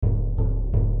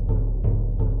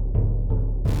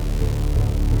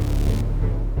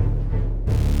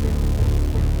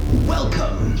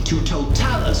to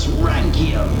Totalis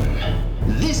Rankium.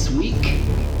 This week,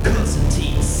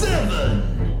 Constantine 7.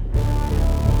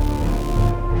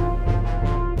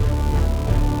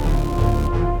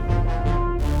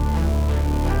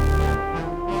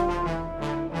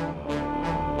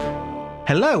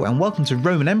 Hello and welcome to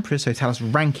Roman Emperors Totalis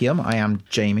Rankium. I am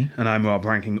Jamie. And I'm Rob,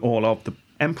 ranking all of the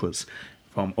emperors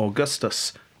from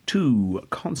Augustus to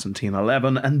Constantine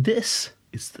 11, and this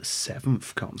is the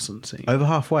 7th Constantine. Over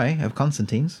halfway of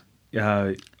Constantine's.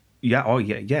 Yeah,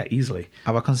 easily.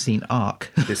 Our Constantine arc.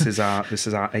 This is our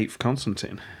 8th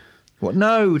Constantine. What?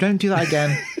 No, don't do that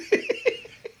again.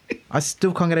 I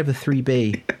still can't get over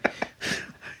 3B.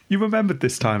 You remembered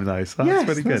this time though, so that's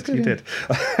pretty good. You did.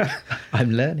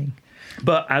 I'm learning.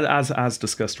 But as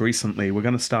discussed recently, we're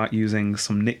going to start using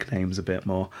some nicknames a bit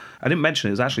more. I didn't mention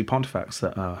it was actually Pontifex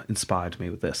that inspired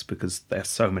me with this, because there's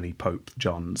so many Pope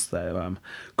Johns. They're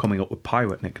coming up with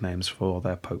pirate nicknames for all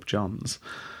their Pope Johns.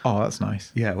 Oh, that's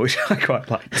nice. Yeah, which I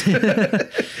quite liked.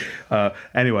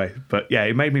 Anyway, but yeah,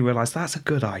 it made me realise that's a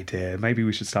good idea. Maybe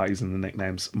we should start using the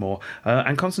nicknames more.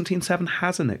 And Constantine 7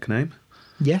 has a nickname.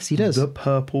 Yes, he does. The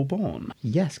Purple Born.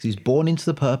 Yes, because he's born into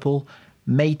the purple,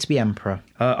 made to be emperor.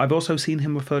 I've also seen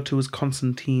him referred to as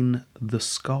Constantine the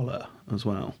Scholar as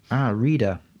well. Ah,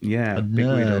 reader. Yeah, A big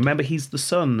reader. nerd. Remember, he's the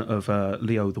son of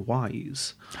Leo the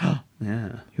Wise.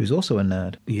 Yeah. He was also a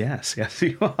nerd. Yes,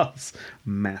 he was.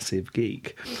 Massive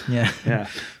geek. Yeah. Yeah,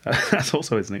 that's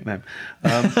also his nickname.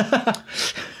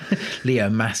 Leo,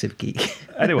 massive geek.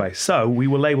 Anyway, so we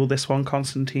will label this one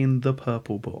Constantine the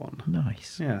Purple Born.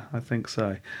 Nice. Yeah, I think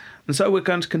so. And so we're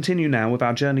going to continue now with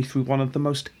our journey through one of the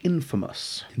most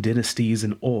infamous dynasties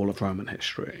in all of Roman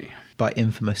history. By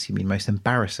infamous, you mean most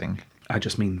embarrassing. I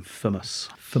just mean famous.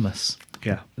 Famous.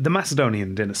 Yeah. The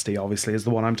Macedonian dynasty, obviously, is the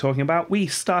one I'm talking about. We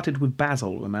started with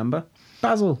Basil, remember?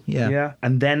 Basil, yeah. Yeah.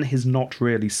 And then his not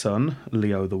really son,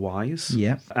 Leo the Wise.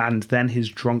 Yeah. And then his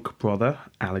drunk brother,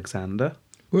 Alexander.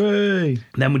 Way.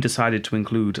 Then we decided to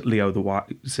include Leo the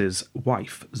Wise's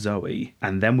wife, Zoe.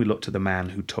 And then we looked at the man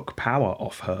who took power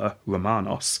off her,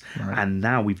 Romanos. Right. And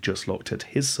now we've just looked at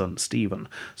his son, Stephen.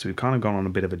 So we've kind of gone on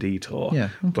a bit of a detour. Yeah,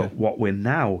 okay. But what we're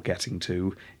now getting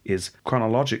to is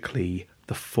chronologically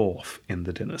the 4th in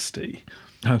the dynasty.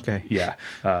 Okay. Yeah.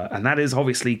 And that is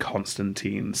obviously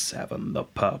Constantine 7, the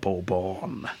Purple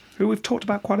Born, who we've talked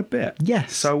about quite a bit.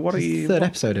 Yes. So what are This is you... the third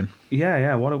episode in.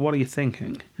 Yeah. What are you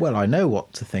thinking? Well, I know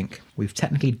what to think. We've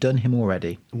technically done him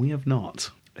already. We have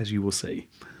not, as you will see.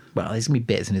 Well, there's going to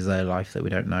be bits in his early life that we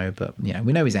don't know, but yeah,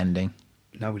 we know his ending.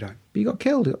 No, we don't. But he got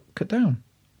killed, he got cut down.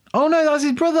 Oh no, that was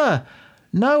his brother!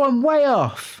 No, I'm way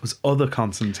off! It was other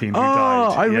Constantine who Oh,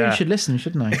 died. I really Yeah. should listen,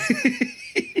 shouldn't I?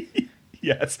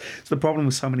 Yes. It's the problem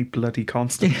with so many bloody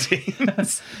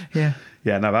Constantines. Yeah.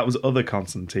 Yeah, no, that was other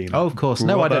Constantine. Oh, of course.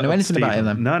 No, I don't know Brother anything about him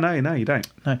Stephen. then. No, you don't.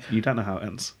 No. You don't know how it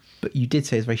ends. But you did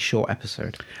say it's a very short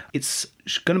episode. It's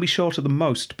going to be short at the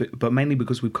most, but mainly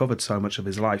because we've covered so much of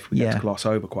his life, we get Yeah. to gloss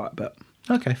over quite a bit.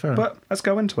 Okay, fair enough. But let's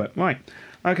go into it. Right.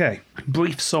 Okay.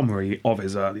 Brief summary of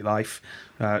his early life,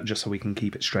 just so we can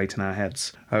keep it straight in our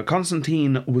heads.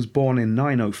 Constantine was born in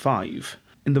 905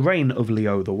 in the reign of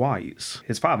Leo the Wise.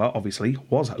 His father, obviously,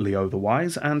 was Leo the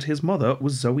Wise, and his mother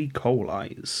was Zoe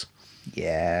Coleis.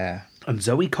 Yeah. And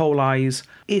Zoe Coleis,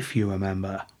 if you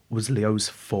remember, was Leo's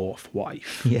 4th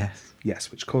wife. Yes. Yes,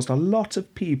 which caused a lot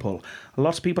of people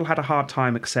had a hard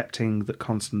time accepting that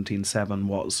Constantine 7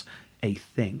 was a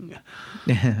thing.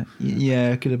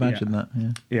 Yeah, I could imagine that.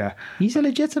 Yeah. Yeah. He's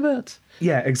illegitimate.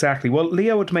 Yeah, exactly. Well,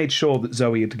 Leo had made sure that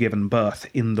Zoe had given birth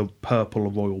in the purple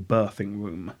royal birthing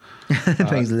room. To make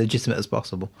it as legitimate as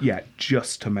possible. Yeah,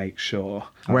 just to make sure.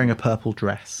 Wearing a purple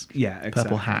dress. Yeah, exactly.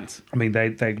 Purple hat. I mean, they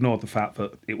ignored the fact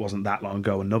that it wasn't that long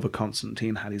ago another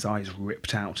Constantine had his eyes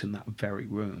ripped out in that very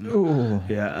room. Ooh.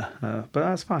 Yeah, but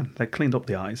that's fine. They cleaned up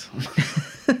the eyes.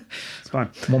 It's fine.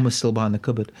 One was still behind the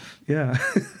cupboard. Yeah.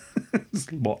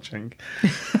 Just watching.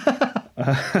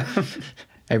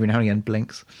 Every now and again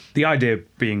blinks. The idea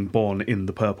of being born in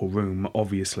the purple room,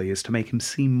 obviously, is to make him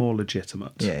seem more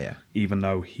legitimate. Yeah. Even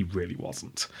though he really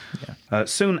wasn't. Yeah.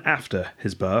 Soon after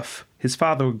his birth, his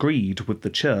father agreed with the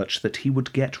church that he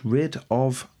would get rid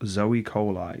of Zoe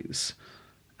Coleis.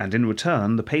 And in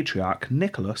return, the patriarch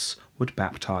Nicholas would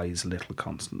baptize little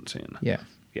Constantine. Yeah.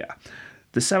 Yeah.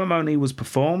 The ceremony was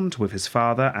performed with his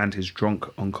father and his drunk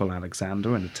uncle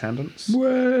Alexander in attendance.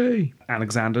 Way!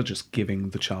 Alexander just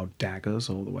giving the child daggers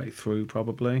all the way through,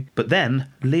 probably. But then,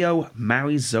 Leo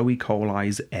marries Zoe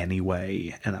Coleis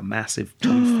anyway, and a massive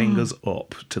 2 fingers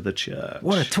up to the church.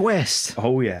 What a twist!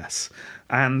 Oh, yes.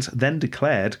 And then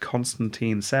declared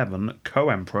Constantine 7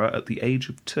 co-emperor at the age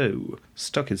of 2.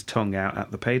 Stuck his tongue out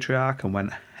at the patriarch and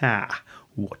went, "Ha!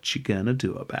 what you gonna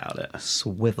do about it?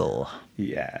 Swivel.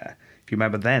 Yeah. If you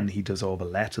remember then, he does all the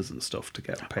letters and stuff to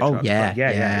get paid. Oh, yeah,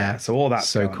 yeah. So all that's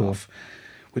so going cool. off,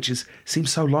 which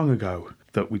seems so long ago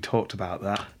that we talked about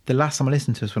that. The last time I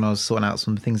listened to us when I was sorting out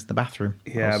some things in the bathroom.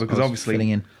 Yeah, I was because obviously filling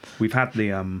in. we've had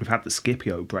the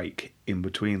Scipio break in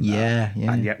between that,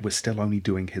 Yeah. and yet we're still only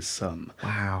doing his son.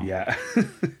 Wow. Yeah.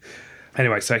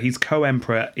 Anyway, so he's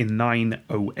co-emperor in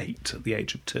 908 at the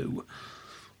age of 2,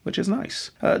 which is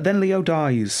nice. Then Leo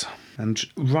dies, and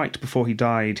right before he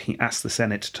died, he asked the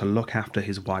Senate to look after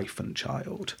his wife and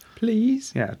child.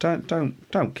 Please. Yeah,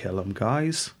 don't kill him,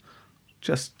 guys.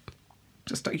 Just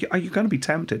are you going to be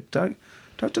tempted? Don't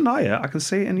deny it. I can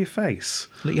see it in your face.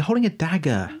 Look, you're holding a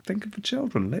dagger. Think of the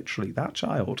children, literally, that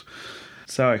child.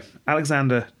 So,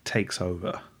 Alexander takes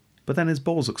over, but then his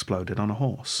balls exploded on a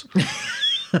horse.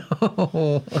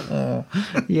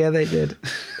 Yeah, they did.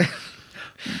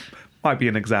 Might be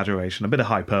an exaggeration, a bit of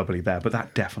hyperbole there, but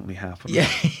that definitely happened. Yeah.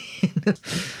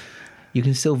 You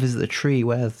can still visit the tree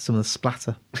where some of the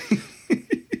splatter.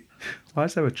 Why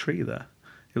is there a tree there?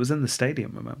 It was in the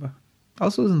stadium, remember?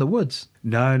 Also, it was in the woods.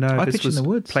 No, I this pictured was in the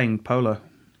woods. playing polo.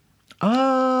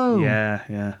 Oh.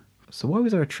 Yeah. So why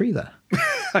was there a tree there?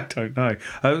 I don't know.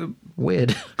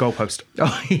 Weird. Goalpost.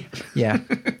 Oh, yeah.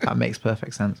 That makes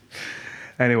perfect sense.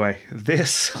 Anyway,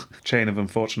 this chain of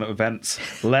unfortunate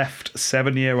events left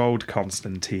 7-year-old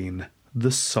Constantine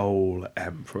the sole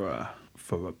emperor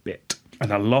for a bit.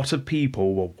 And a lot of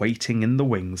people were waiting in the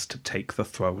wings to take the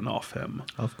throne off him.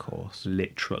 Of course.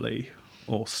 Literally,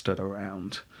 all stood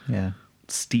around, Yeah.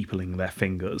 steepling their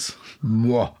fingers.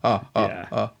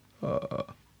 Yeah.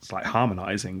 It's like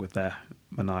harmonising with their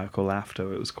maniacal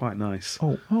laughter. It was quite nice.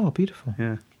 Oh, beautiful.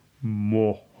 Yeah.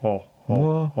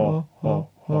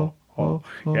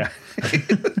 Yeah.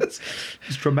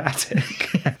 It's dramatic.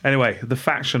 Anyway, the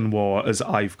faction war, as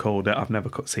I've called it, I've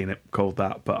never seen it called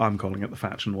that, but I'm calling it the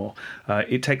faction war.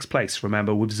 It takes place,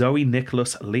 remember, with Zoe,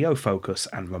 Nicholas, Leophocus,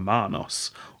 and Romanos,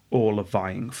 all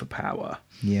vying for power.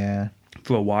 Yeah.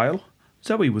 For a while,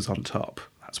 Zoe was on top.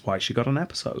 That's why she got an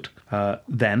episode.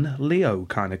 Then Leo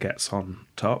kind of gets on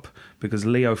top because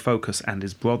Leophocus and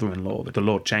his brother-in-law, the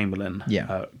Lord Chamberlain,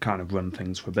 kind of run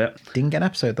things for a bit. Didn't get an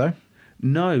episode, though.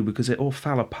 No, because it all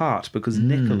fell apart because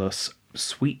Nicholas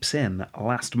sweeps in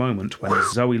last moment when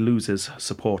Zoe loses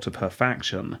support of her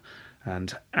faction.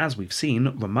 And as we've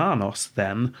seen, Romanos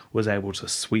then was able to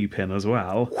sweep in as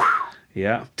well.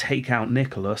 Yeah, take out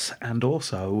Nicholas and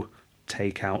also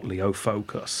take out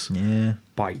Leophocus. Yeah.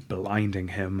 By blinding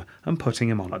him and putting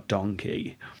him on a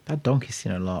donkey. That donkey's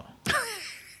seen a lot.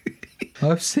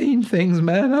 I've seen things,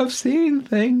 man. I've seen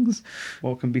things.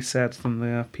 What can be said from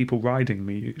the people riding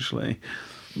me usually?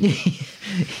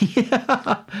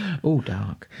 Yeah. Oh,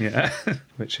 dark. Yeah,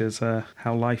 which is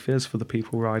how life is for the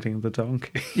people riding the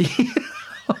donkey.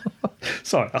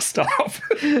 Sorry, I'll stop.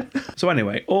 So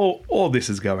anyway, all this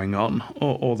is going on,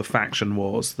 all the faction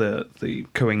wars, the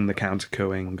cooing, the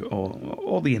counter-cooing,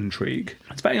 or the intrigue.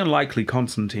 It's very unlikely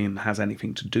Constantine has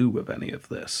anything to do with any of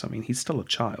this. I mean, he's still a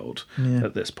child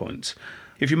at this point.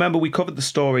 If you remember, we covered the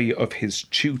story of his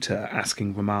tutor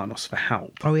asking Romanos for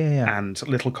help. Oh, yeah. And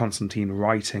little Constantine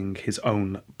writing his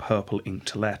own purple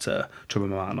inked letter to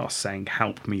Romanos saying,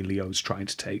 "Help me, Leo's trying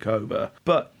to take over."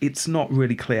 But it's not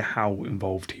really clear how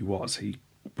involved he was. He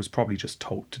was probably just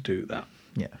told to do that.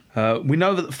 Yeah. We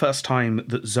know that the first time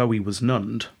that Zoe was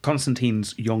nunned,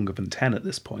 Constantine's younger than 10 at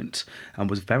this point, and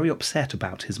was very upset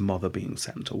about his mother being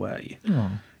sent away.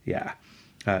 Oh. Yeah.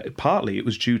 Partly it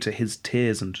was due to his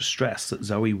tears and distress that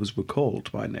Zoe was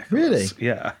recalled by Nicholas. Really?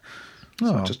 Yeah.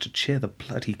 So Oh. just to cheer the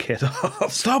bloody kid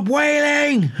up. Stop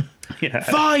wailing! Yeah.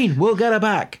 Fine, we'll get her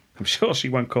back. I'm sure she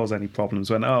won't cause any problems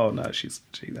when, oh no, she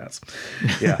has.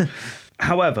 Yeah.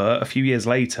 However, a few years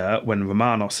later, when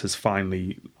Romanos has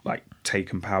finally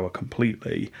taken power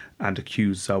completely and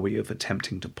accused Zoe of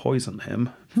attempting to poison him,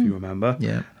 if you remember,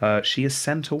 she is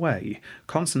sent away.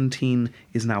 Constantine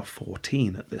is now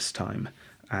 14 at this time,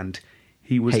 and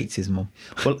he was Hates his mum.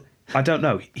 Well, I don't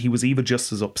know. He was either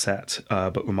just as upset,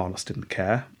 but Romanos didn't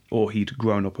care, or he'd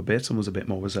grown up a bit and was a bit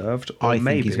more reserved. Or I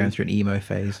maybe think he's going through an emo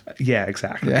phase. Yeah,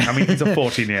 exactly. Yeah. I mean, he's a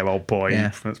 14-year-old boy.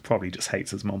 Yeah. He probably just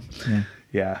hates his mum. Yeah.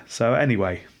 Yeah. So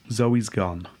anyway, Zoe's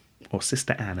gone, or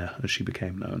Sister Anna, as she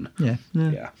became known. Yeah.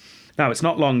 Yeah. Now, it's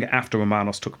not long after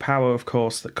Romanos took power, of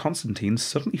course, that Constantine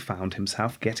suddenly found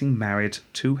himself getting married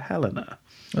to Helena,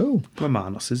 Oh,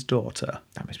 Romanos' daughter.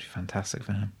 that must be fantastic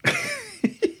for him.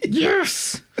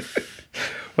 Yes!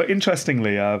 Well,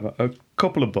 interestingly, a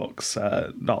couple of books,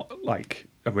 not like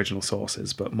original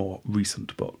sources, but more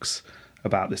recent books,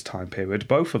 about this time period,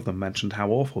 both of them mentioned how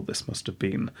awful this must have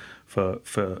been for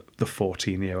the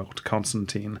 14-year-old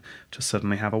Constantine to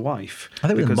suddenly have a wife. I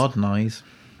think with modern eyes.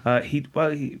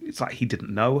 It's like he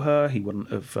didn't know her, he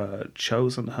wouldn't have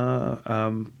chosen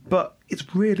her, but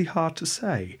it's really hard to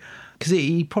say. Because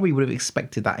he probably would have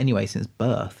expected that anyway since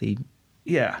birth.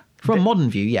 Yeah. From a modern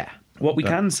view, yeah. What we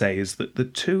can say is that the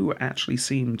two actually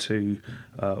seem to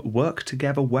work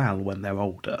together well when they're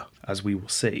older, as we will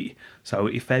see. So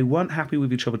if they weren't happy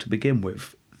with each other to begin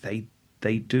with,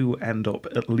 they do end up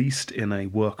at least in a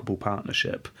workable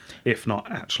partnership, if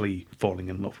not actually falling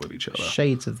in love with each other.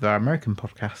 Shades of our American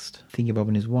podcast, Thingy Bob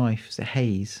and his wife. Is it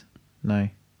Hayes? No.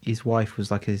 His wife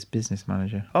was like his business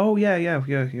manager. Oh, yeah.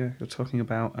 You're talking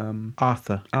about...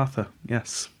 Arthur. Arthur,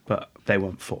 yes. But they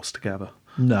weren't forced together.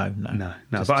 No.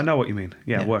 But I know what you mean.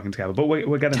 Yeah, working together. But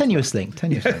we're getting... Tenuous link.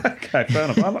 Okay, fair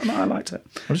enough. I liked it.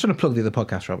 I'm just trying to plug the other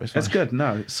podcast, Rob. It's good.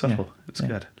 No, it's subtle. Yeah. It's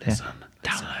good. Listen.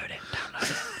 Download it.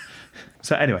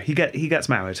 So anyway, he gets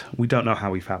married. We don't know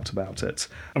how he felt about it.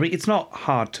 I mean, it's not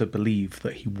hard to believe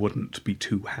that he wouldn't be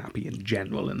too happy in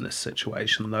general in this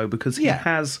situation, though, because he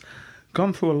has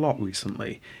gone through a lot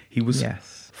recently. He was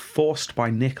forced by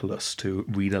Nicholas to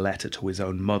read a letter to his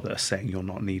own mother saying you're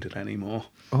not needed anymore.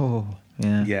 Oh,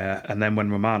 yeah. Yeah, and then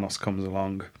when Romanos comes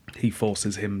along, he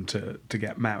forces him to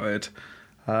get married.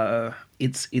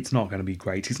 It's not going to be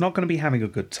great. He's not going to be having a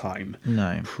good time.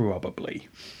 No. Probably.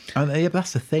 And but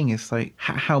that's the thing. It's like,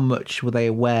 how much were they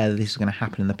aware that this was going to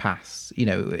happen in the past?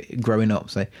 Growing up.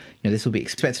 So, this will be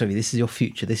expected of you. This is your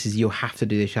future. This is, you'll have to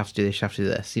do this. You have to do this. You have to do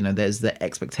this. There's the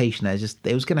expectation there.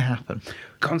 It was going to happen.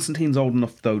 Constantine's old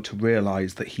enough, though, to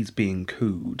realise that he's being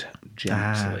cooed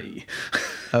gently.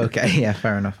 Okay, yeah,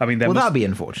 fair enough. I mean, that'd be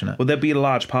unfortunate. Well, there'd be a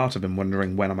large part of him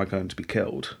wondering, when am I going to be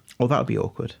killed? Well, that would be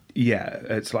awkward. Yeah,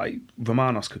 it's like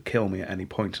Romanos could kill me at any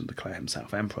point and declare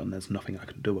himself emperor, and there's nothing I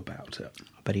can do about it.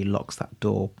 I bet he locks that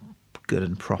door good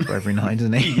and proper every night,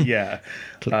 doesn't he? Yeah.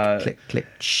 Click, click.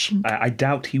 I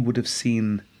doubt he would have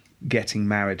seen getting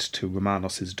married to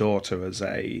Romanos' daughter as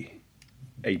a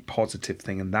positive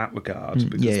thing in that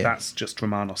regard, because that's just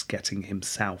Romanos getting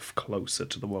himself closer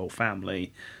to the royal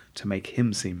family to make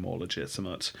him seem more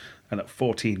legitimate. And at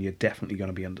 14, you're definitely going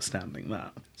to be understanding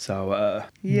that. So,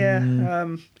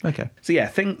 okay. So, yeah,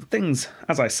 things,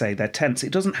 as I say, they're tense.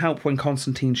 It doesn't help when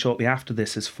Constantine, shortly after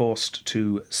this, is forced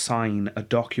to sign a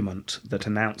document that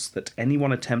announced that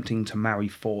anyone attempting to marry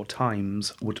 4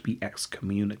 times would be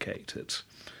excommunicated.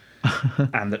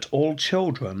 And that all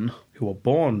children who are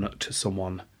born to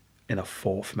someone in a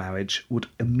 4th marriage would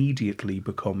immediately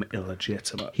become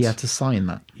illegitimate. He had to sign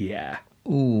that? Yeah.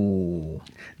 Ooh.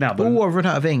 Now, I've run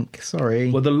out of ink.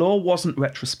 Sorry. Well, the law wasn't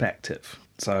retrospective,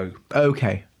 so...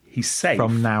 Okay. He's safe.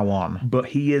 From now on. But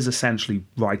he is essentially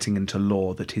writing into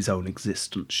law that his own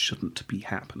existence shouldn't be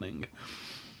happening.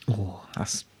 Oh,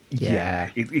 that's...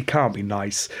 Yeah. It can't be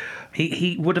nice.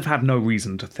 He would have had no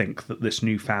reason to think that this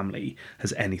new family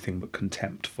has anything but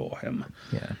contempt for him.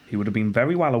 Yeah. He would have been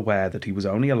very well aware that he was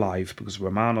only alive because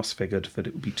Romanos figured that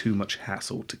it would be too much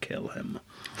hassle to kill him.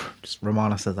 Just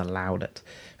Romanos has allowed it.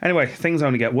 Anyway, things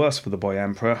only get worse for the boy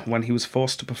emperor when he was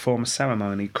forced to perform a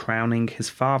ceremony crowning his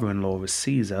father-in-law as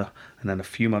Caesar, and then a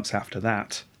few months after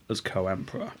that as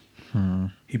co-emperor.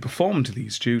 He performed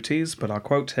these duties, but I'll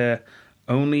quote here,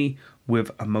 only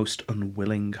with a most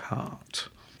unwilling heart.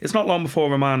 It's not long before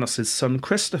Romanos' son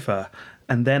Christopher,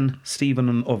 and then Stephen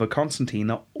and other Constantine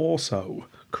are also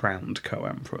crowned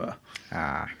co-emperor.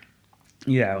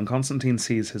 Yeah, and Constantine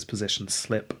sees his position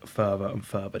slip further and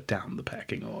further down the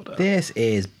pecking order. This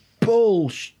is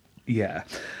bullshit. Yeah.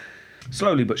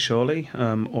 Slowly but surely,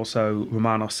 also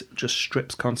Romanos just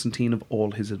strips Constantine of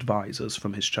all his advisors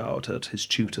from his childhood. His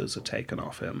tutors are taken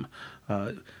off him.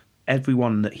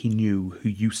 Everyone that he knew who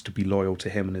used to be loyal to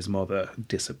him and his mother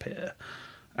disappear,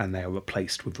 and they are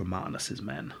replaced with Romanos'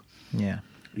 men. Yeah.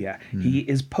 Yeah. He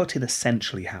is put in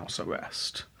essentially house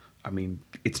arrest. I mean,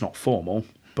 it's not formal,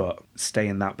 but stay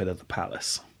in that bit of the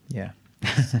palace. Yeah.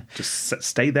 Just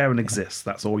stay there and exist.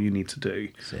 That's all you need to do.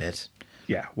 That's it.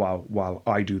 Yeah, while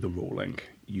I do the ruling,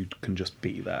 you can just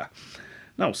be there.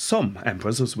 Now, some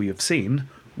emperors, as we have seen,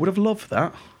 would have loved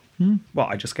that. Well,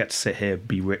 I just get to sit here,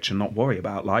 be rich, and not worry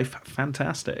about life.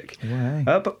 Fantastic.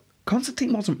 Wow. But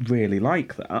Constantine wasn't really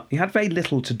like that. He had very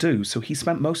little to do, so he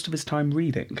spent most of his time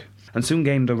reading, and soon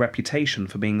gained a reputation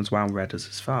for being as well read as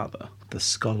his father. The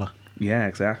scholar. Yeah,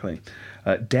 exactly.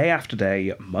 Day after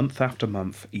day, month after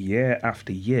month, year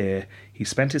after year, he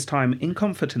spent his time in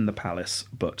comfort in the palace,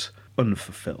 but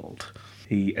unfulfilled.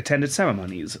 He attended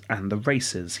ceremonies and the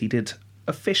races. He did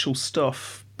official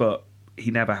stuff, but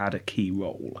he never had a key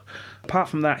role. Apart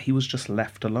from that, he was just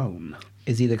left alone.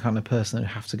 Is he the kind of person who'd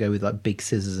have to go with like big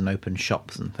scissors and open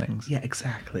shops and things? Yeah,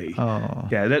 exactly. Oh.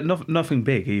 Yeah, nothing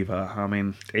big either. I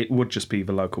mean, it would just be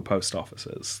the local post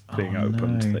offices being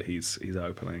opened that he's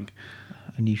opening.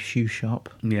 A new shoe shop.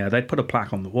 Yeah, they'd put a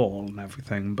plaque on the wall and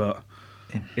everything, but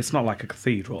it's not like a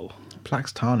cathedral.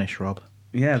 Plaques tarnish, Rob.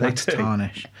 Yeah, Plaques they do.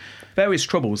 tarnish. Various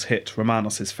troubles hit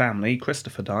Romanos' family.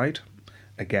 Christopher died.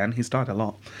 Again, he's died a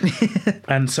lot.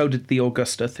 And so did the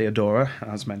Augusta Theodora,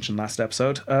 as mentioned last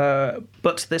episode.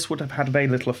 But this would have had very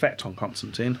little effect on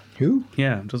Constantine. Who?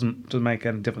 Yeah, doesn't make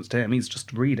any difference to him. He's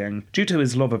just reading. Due to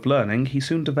his love of learning, he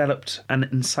soon developed an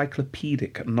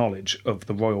encyclopedic knowledge of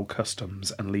the royal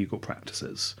customs and legal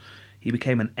practices. He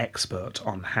became an expert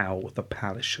on how the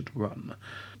palace should run.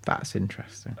 That's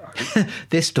interesting.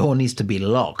 This door needs to be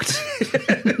locked.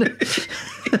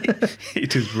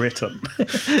 It is written.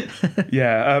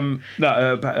 Yeah.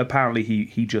 Apparently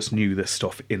he just knew this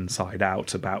stuff inside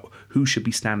out about who should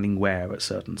be standing where at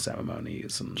certain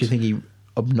ceremonies. And Do you think he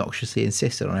obnoxiously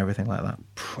insisted on everything like that?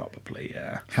 probably,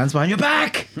 yeah. Hands behind your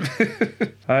back!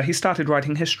 He started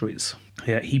writing histories.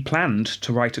 Yeah, he planned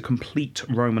to write a complete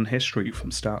Roman history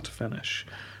from start to finish.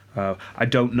 I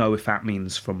don't know if that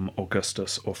means from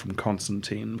Augustus or from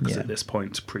Constantine, because at this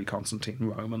point, pre-Constantine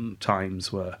Roman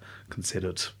times were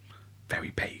considered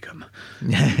very pagan.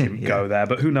 He didn't go there,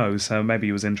 but who knows? Maybe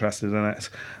he was interested in it.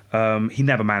 He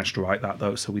never managed to write that,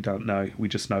 though, so we don't know. We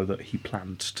just know that he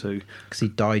planned to. Because he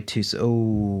died too soon.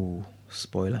 Oh,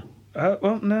 spoiler.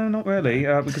 Well, no, not really,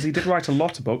 because he did write a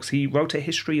lot of books. He wrote a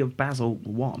history of Basil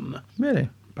I. Really?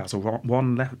 Basil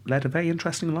I led a very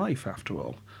interesting life, after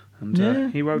all.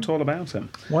 And he wrote all about him.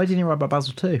 Why didn't he write about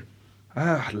Basil II?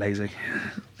 Lazy.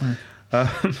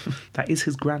 That is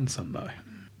his grandson, though.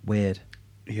 Weird.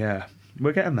 Yeah,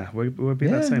 we're getting there. We'll be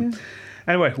there soon.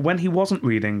 Anyway, when he wasn't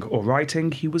reading or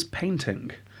writing, he was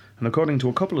painting. And according to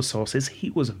a couple of sources, he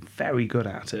was very good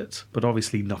at it. But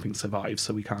obviously nothing survives,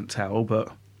 so we can't tell.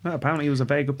 But apparently he was a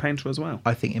very good painter as well.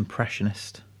 I think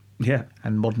Impressionist. Yeah.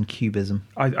 And modern Cubism.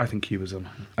 I think Cubism.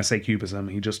 I say Cubism,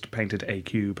 he just painted a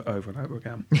cube over and over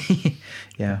again.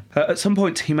 Yeah. At some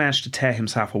point, he managed to tear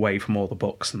himself away from all the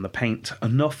books and the paint,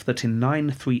 enough that in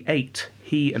 938,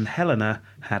 he and Helena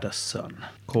had a son,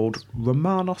 called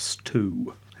Romanos II,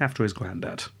 after his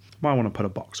granddad. Might want to put a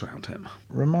box around him.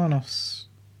 Romanos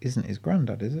isn't his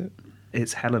granddad, is it?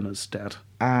 It's Helena's dad.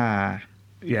 Ah.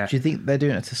 Yeah. Do you think they're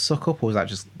doing it to suck up, or is that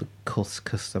just the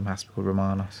custom has to be called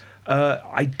Romanos?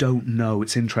 I don't know.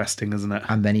 It's interesting, isn't it?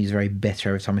 And then he's very bitter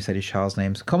every time he said his child's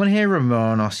names. Come on here,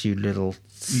 Romanos, you little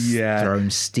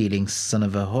throne-stealing son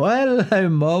of a... Hello,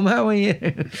 Mum, how are you?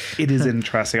 It is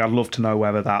interesting. I'd love to know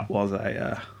whether that was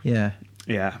a... Yeah.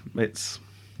 Yeah, it's...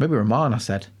 Maybe Romanos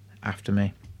said, after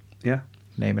me. Yeah.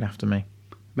 Name it after me.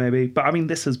 Maybe. But, I mean,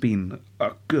 this has been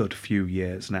a good few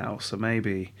years now, so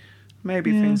maybe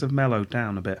things have mellowed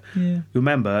down a bit. Yeah.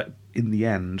 Remember, in the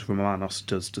end, Romanos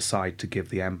does decide to give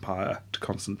the empire to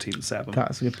Constantine VII.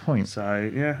 That's a good point. So,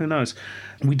 yeah, who knows?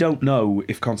 We don't know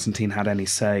if Constantine had any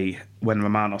say when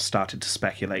Romanos started to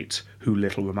speculate who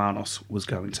little Romanos was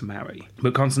going to marry.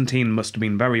 But Constantine must have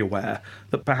been very aware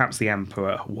that perhaps the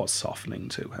emperor was softening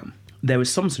to him. There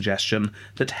is some suggestion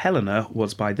that Helena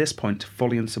was by this point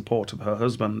fully in support of her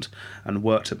husband and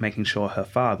worked at making sure her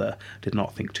father did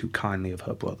not think too kindly of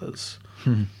her brothers.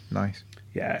 Nice.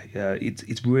 Yeah,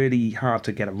 it's really hard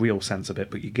to get a real sense of it,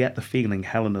 but you get the feeling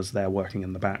Helena's there working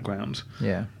in the background,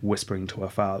 whispering to her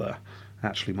father,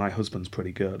 actually, my husband's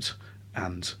pretty good,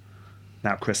 and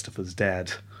now Christopher's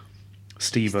dead.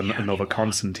 Stephen and other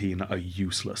Constantine are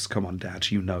useless. Come on,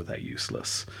 Dad, you know they're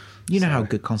useless. You know how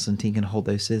good Constantine can hold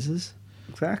those scissors?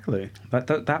 Exactly.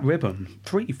 That ribbon,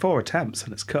 3-4 attempts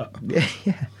and it's cut. Yeah.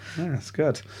 Yeah, it's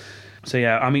good. So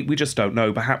yeah, I mean, we just don't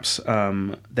know. Perhaps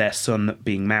their son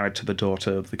being married to the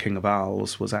daughter of the King of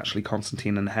Arles was actually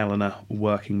Constantine and Helena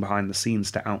working behind the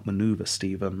scenes to outmaneuver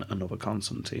Stephen and other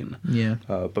Constantine. Yeah.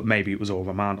 But maybe it was all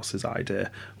Romanos'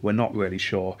 idea. We're not really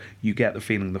sure. You get the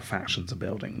feeling the factions are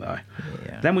building, though.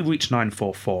 Yeah. Then we reach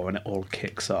 944 and it all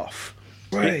kicks off.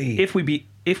 Right. If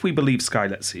we believe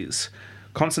Skyletzes,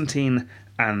 Constantine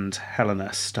and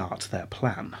Helena start their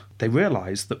plan. They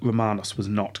realise that Romanos was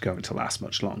not going to last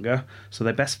much longer, so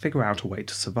they best figure out a way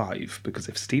to survive, because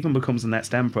if Stephen becomes the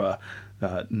next emperor,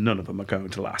 none of them are going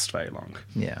to last very long.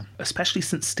 Yeah. Especially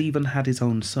since Stephen had his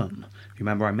own son. If you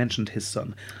remember, I mentioned his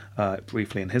son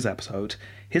briefly in his episode.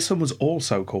 His son was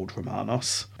also called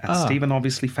Romanos, and Stephen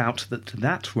obviously felt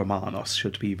that Romanos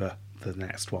should be the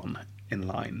next one in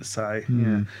line. So,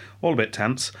 yeah, all a bit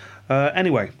tense.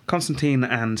 Anyway, Constantine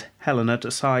and Helena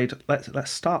decide,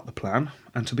 let's start the plan.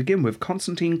 And to begin with,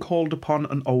 Constantine called upon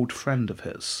an old friend of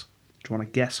his. Do you want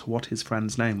to guess what his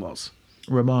friend's name was?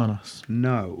 Romanos.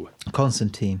 No.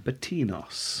 Constantine.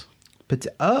 Bettinos. But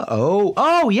yes.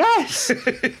 Oh, yes.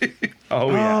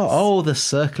 Oh, the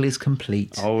circle is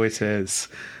complete. Oh, it is.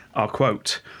 I'll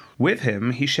quote, "With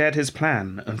him he shared his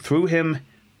plan, and through him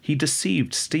he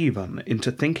deceived Stephen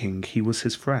into thinking he was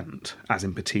his friend," as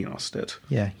in Bettinos did,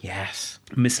 Yeah. Yes.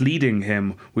 "misleading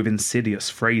him with insidious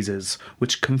phrases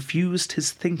which confused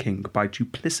his thinking by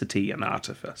duplicity and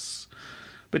artifice.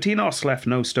 Bettinos left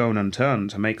no stone unturned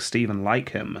to make Stephen like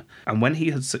him, and when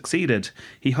he had succeeded,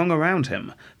 he hung around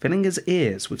him, filling his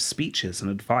ears with speeches and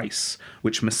advice,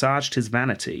 which massaged his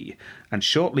vanity, and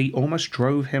shortly almost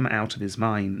drove him out of his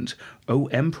mind. 'O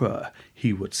Emperor,'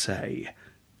 he would say."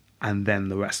 And then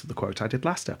the rest of the quote I did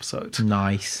last episode.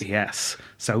 Nice. Yes.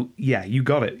 So, yeah, you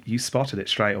got it. You spotted it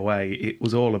straight away. It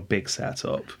was all a big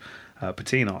setup.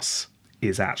 Bettinos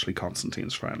is actually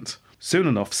Constantine's friend. Soon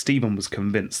enough, Stephen was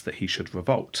convinced that he should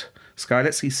revolt.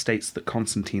 Skylitzky states that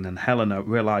Constantine and Helena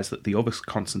realised that the other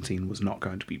Constantine was not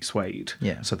going to be swayed.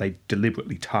 Yeah. So they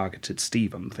deliberately targeted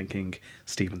Stephen, thinking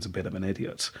Stephen's a bit of an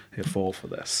idiot. He'll fall for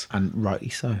this. And rightly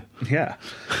so. Yeah.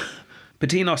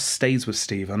 Bettinos stays with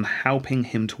Stephen, helping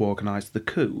him to organise the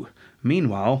coup.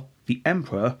 Meanwhile, the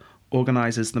Emperor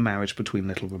organises the marriage between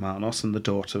little Romanos and the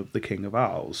daughter of the King of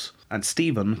Arles, and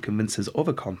Stephen convinces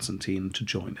other Constantine to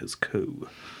join his coup,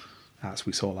 as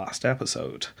we saw last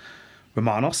episode.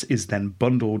 Romanos is then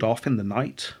bundled off in the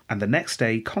night, and the next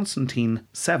day Constantine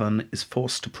VII is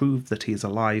forced to prove that he is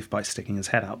alive by sticking his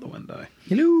head out the window.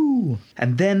 Hello.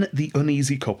 And then the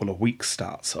uneasy couple of weeks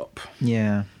starts up.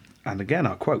 Yeah. And again,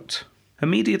 I quote,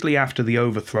 "Immediately after the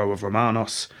overthrow of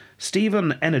Romanos,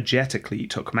 Stephen energetically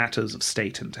took matters of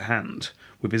state into hand,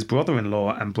 with his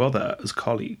brother-in-law and brother as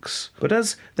colleagues. But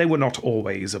as they were not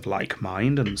always of like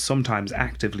mind and sometimes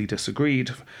actively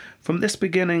disagreed, from this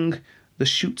beginning the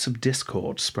shoots of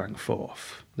discord sprang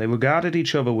forth. They regarded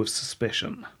each other with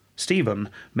suspicion. Stephen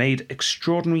made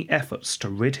extraordinary efforts to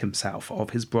rid himself of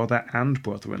his brother and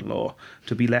brother-in-law,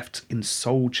 to be left in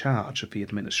sole charge of the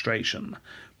administration.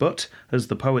 But, as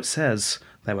the poet says,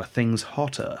 there were things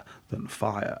hotter than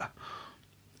fire."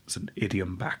 It's an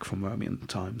idiom back from Roman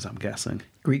times, I'm guessing.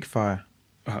 Greek fire.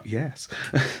 Yes.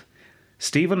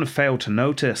 "Stephen failed to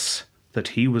notice that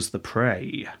he was the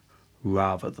prey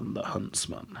rather than the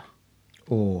huntsman."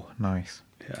 Oh, nice.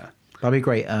 Yeah. That'd be a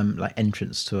great like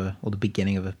entrance to or the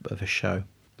beginning of a show,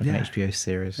 like Yeah. an HBO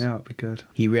series. Yeah, that'd be good.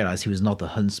 He realised he was not the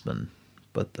huntsman,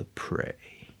 but the prey.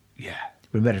 Yeah.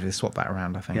 We'd better if they swap that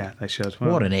around, I think. Yeah, they should.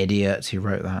 What an idiot who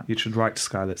wrote that. You should write to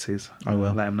Skylitzes. I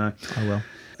will. Let him know. I will.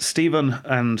 Stephen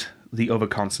and the other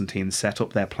Constantines set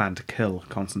up their plan to kill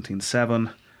Constantine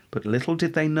VII, but little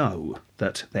did they know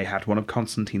that they had one of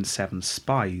Constantine VII's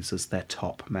spies as their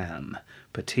top man.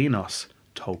 Bettinos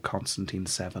told Constantine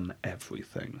VII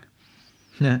everything.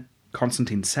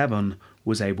 Constantine VII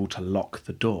was able to lock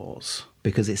the doors.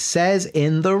 Because it says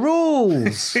in the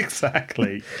rules.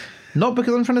 Exactly. Not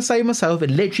because I'm trying to save myself. It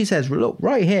literally says, look,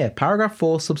 right here, paragraph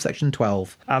 4, subsection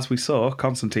 12. As we saw,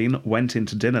 Constantine went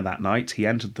into dinner that night. He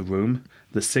entered the room.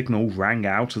 The signal rang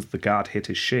out as the guard hit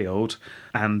his shield.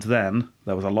 And then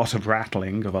there was a lot of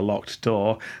rattling of a locked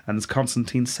door, and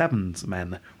Constantine VII's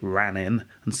men ran in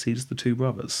and seized the two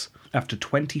brothers. After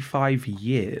 25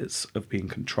 years of being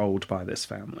controlled by this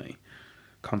family,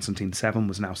 Constantine VII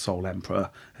was now sole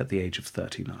emperor at the age of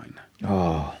 39.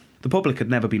 Oh. The public had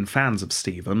never been fans of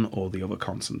Stephen or the other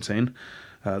Constantine.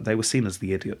 They were seen as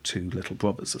the idiot two little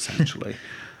brothers, essentially.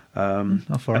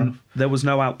 And there was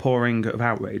no outpouring of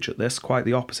outrage at this, quite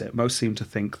the opposite. Most seemed to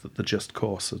think that the just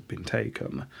course had been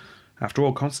taken. After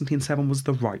all, Constantine VII was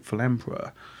the rightful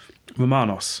emperor.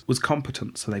 Romanos was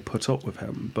competent, so they put up with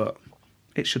him, but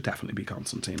it should definitely be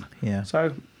Constantine. Yeah.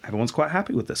 So everyone's quite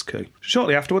happy with this coup.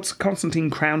 Shortly afterwards, Constantine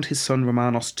crowned his son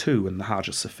Romanos II in the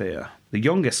Hagia Sophia. The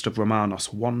youngest of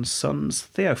Romanos' one sons,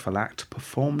 Theophylact,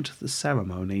 performed the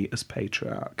ceremony as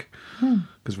patriarch.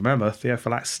 Because remember,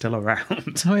 Theophylact's still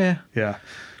around. Oh, yeah. Yeah.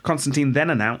 Constantine then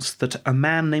announced that a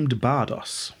man named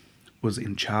Bardos was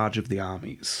in charge of the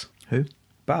armies. Who?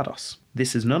 Bardos.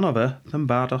 This is none other than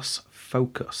Bardos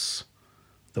Phocas,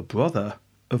 the brother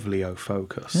of Leo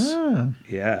Phocas. Ah.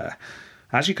 Yeah.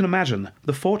 As you can imagine,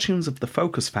 the fortunes of the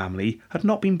Phocas family had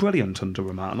not been brilliant under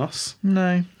Romanos.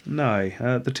 No. No,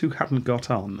 the two hadn't got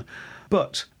on.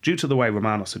 But due to the way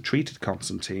Romanos had treated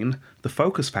Constantine, the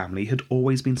Phocas family had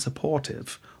always been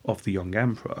supportive of the young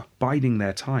emperor, biding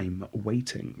their time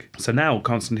waiting. So now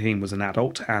Constantine was an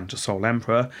adult and a sole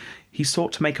emperor. He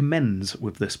sought to make amends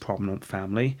with this prominent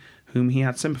family, whom he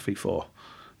had sympathy for.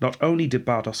 Not only did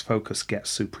Bardos Phocas get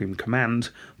supreme command,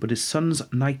 but his sons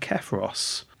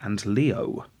Nikephoros and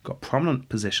Leo got prominent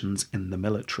positions in the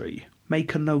military.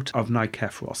 Make a note of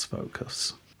Nikephoros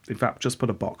Phocas. In fact, just put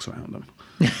a box around him.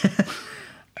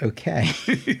 Okay.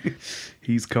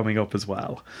 He's coming up as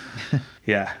well.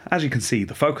 Yeah, as you can see,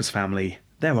 the Phocas family,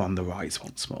 they're on the rise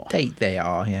once more. They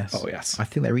are, yes. Oh, yes. I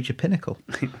think they reach a pinnacle.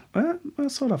 Well,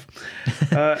 sort of.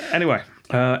 Anyway,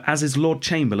 as his Lord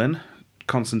Chamberlain,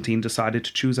 Constantine decided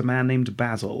to choose a man named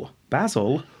Basil.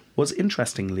 Basil was,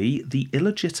 interestingly, the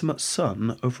illegitimate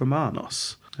son of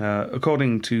Romanos.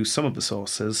 According to some of the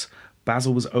sources,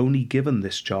 Basil was only given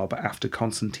this job after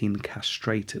Constantine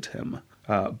castrated him.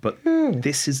 But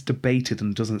this is debated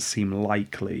and doesn't seem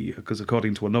likely, because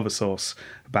according to another source,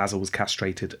 Basil was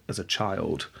castrated as a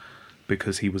child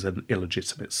because he was an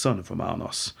illegitimate son of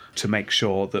Romanos. To make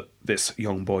sure that this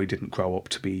young boy didn't grow up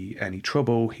to be any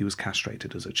trouble, he was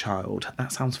castrated as a child.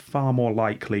 That sounds far more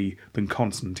likely than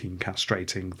Constantine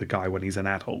castrating the guy when he's an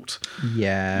adult.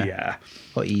 Yeah. Yeah.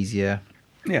 A lot easier.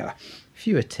 Yeah.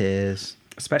 Fewer tears.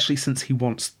 Especially since he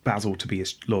wants Basil to be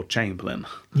his Lord Chamberlain.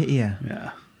 Yeah.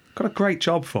 Yeah. Got a great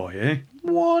job for you.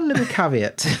 One little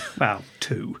caveat. Well,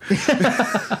 two.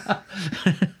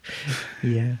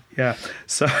 Yeah. Yeah.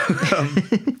 So,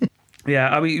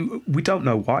 yeah, I mean, we don't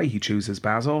know why he chooses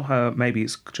Basil. Maybe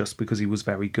it's just because he was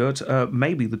very good.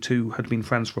 Maybe the two had been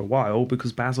friends for a while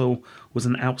because Basil was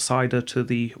an outsider to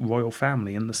the royal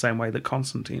family in the same way that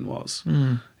Constantine was.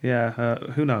 Yeah,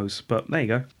 who knows? But there you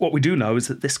go. What we do know is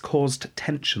that this caused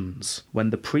tensions when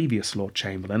the previous Lord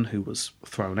Chamberlain, who was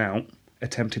thrown out,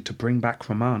 attempted to bring back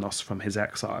Romanos from his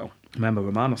exile. Remember,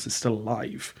 Romanos is still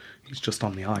alive. He's just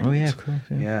on the island. Oh, yeah, of course.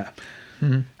 Yeah.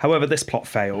 However, this plot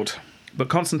failed. But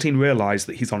Constantine realised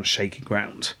that he's on shaky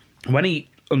ground. When he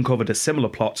uncovered a similar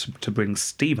plot to bring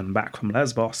Stephen back from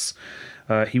Lesbos,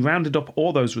 he rounded up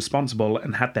all those responsible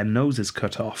and had their noses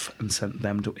cut off and sent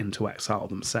them into exile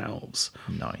themselves.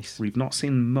 Nice. We've not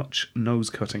seen much nose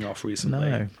cutting off recently.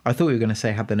 No. I thought we were going to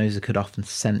say had their noses cut off and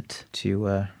sent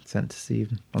to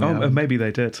Stephen. Oh, maybe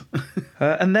they did.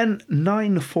 And then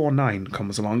 949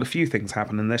 comes along. A few things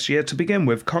happen in this year. To begin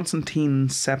with, Constantine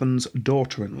VII's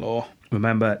daughter-in-law.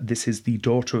 Remember, this is the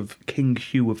daughter of King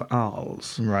Hugh of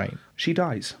Arles. Right. She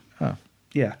dies. Oh.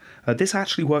 Yeah. This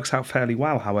actually works out fairly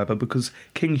well, however, because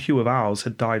King Hugh of Arles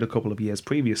had died a couple of years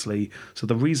previously, so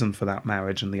the reason for that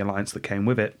marriage and the alliance that came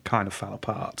with it kind of fell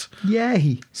apart.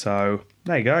 Yay. So,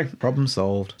 there you go. Problem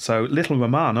solved. So, little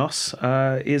Romanos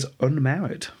is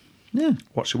unmarried. Yeah.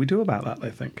 What should we do about that,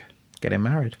 they think? Get him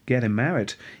married. Get him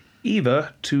married.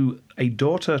 Either to a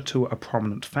daughter to a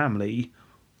prominent family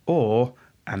or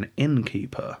an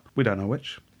innkeeper. We don't know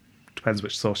which. Depends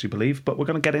which source you believe, but we're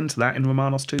going to get into that in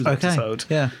Romanos 2's episode.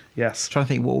 Yeah. Yes. Trying to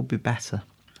think what would be better.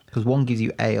 Because one gives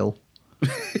you ale.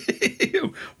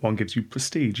 One gives you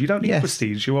prestige. You don't need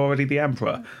prestige. You're already the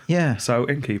emperor. Yeah. So,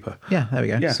 innkeeper. Yeah, there we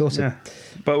go. Yeah, Sorted. yeah.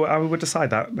 But I will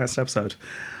decide that next episode.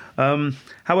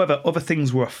 However, other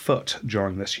things were afoot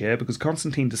during this year because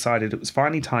Constantine decided it was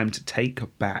finally time to take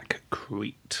back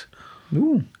Crete.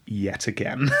 Ooh. Yet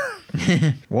again.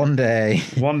 One day.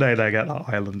 One day they get that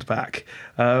island back.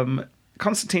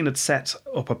 Constantine had set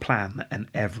up a plan and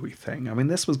everything. I mean,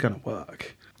 this was going to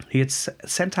work. He had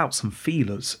sent out some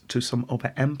feelers to some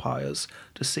other empires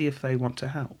to see if they want to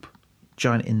help.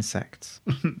 Giant insects.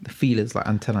 The feelers like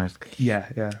antennae.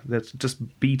 Yeah. They're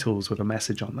just beetles with a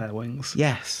message on their wings.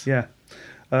 Yes. Yeah.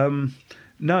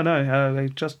 No,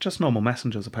 just normal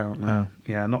messengers, apparently. Oh.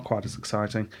 Yeah, not quite as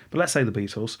exciting. But let's say the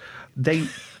Beatles. They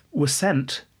were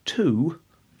sent to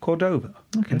Cordoba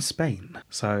in Spain.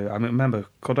 So, I mean, remember,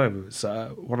 Cordoba was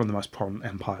one of the most prominent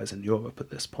empires in Europe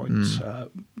at this point.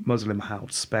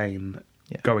 Muslim-held Spain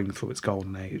going through its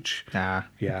golden age. Ah,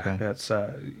 Yeah, okay. it's,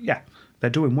 they're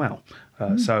doing well.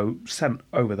 So, sent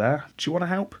over there. Do you want to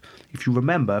help? If you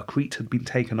remember, Crete had been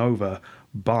taken over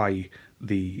by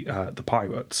the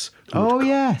pirates who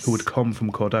had come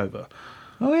from Cordoba.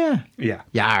 Oh, yeah. Yeah.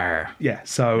 Yar. Yeah.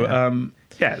 So,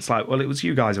 it's like, well, it was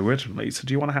you guys originally, so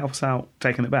do you want to help us out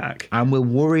taking it back? And we'll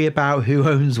worry about who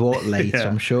owns what later. Yeah.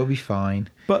 I'm sure it'll be fine.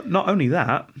 But not only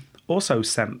that, also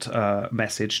sent a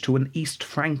message to an East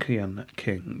Francian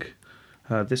king.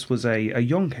 This was a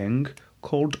young king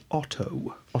called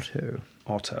Otto.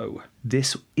 Otto.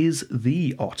 This is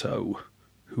the Otto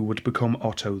who would become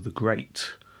Otto the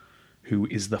Great, who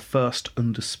is the first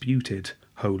undisputed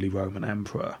Holy Roman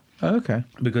Emperor. Oh, okay.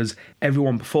 Because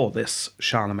everyone before this,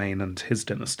 Charlemagne and his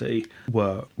dynasty,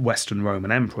 were Western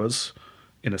Roman emperors,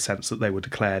 in a sense that they were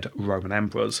declared Roman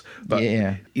emperors. But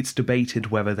Yeah. it's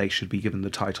debated whether they should be given the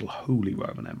title Holy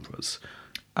Roman Emperors.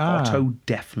 Ah. Otto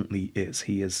definitely is.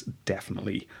 He is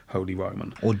definitely Holy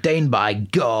Roman. Ordained by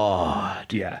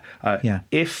God. Yeah. Yeah.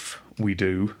 If we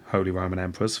do Holy Roman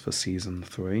Emperors for season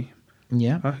 3,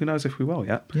 Yeah. who knows if we will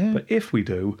yet? Yeah. But if we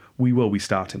do, we will be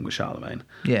starting with Charlemagne.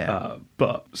 Yeah.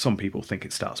 But some people think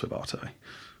it starts with Otto.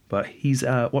 But he's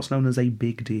what's known as a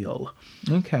big deal.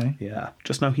 Okay. Yeah.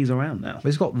 Just know he's around now. But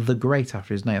he's got the Great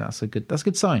after his name. That's a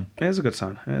good sign. It is a good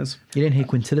sign. It is. You didn't hear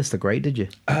Quintillus the Great, did you?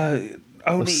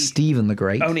 Or Only, Stephen the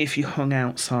Great. only if you hung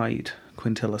outside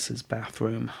Quintillus's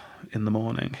bathroom in the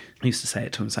morning. He used to say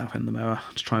it to himself in the mirror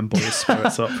to try and buoy his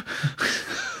spirits up.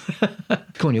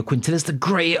 Come on, you're Quintillus the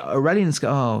Great. Aurelian's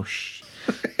oh,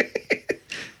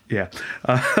 Yeah.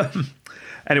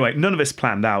 Anyway, none of this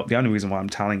planned out. The only reason why I'm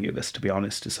telling you this, to be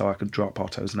honest, is so I could drop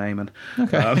Otto's name in.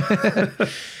 Okay.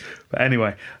 But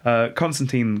anyway,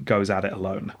 Constantine goes at it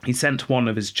alone. He sent one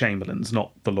of his chamberlains,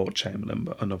 not the Lord Chamberlain,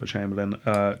 but another chamberlain,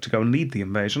 to go and lead the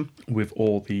invasion with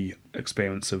all the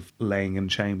experience of laying in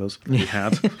chambers he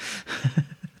had.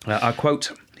 I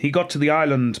quote, "He got to the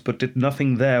island, but did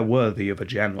nothing there worthy of a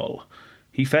general.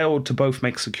 He failed to both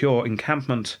make secure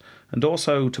encampment and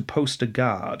also to post a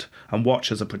guard and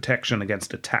watch as a protection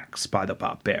against attacks by the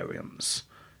barbarians.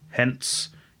 Hence,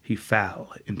 he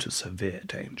fell into severe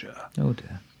danger." Oh,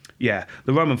 dear. Yeah,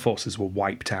 the Roman forces were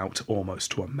wiped out almost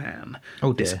to a man.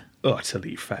 Oh, This dear.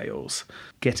 utterly fails.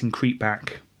 Getting Crete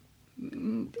back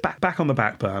on the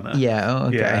back burner. Yeah, oh,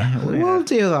 okay. Yeah, We'll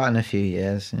do that in a few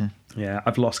years. Yeah. Yeah,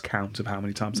 I've lost count of how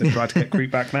many times they've tried to get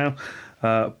Crete back now.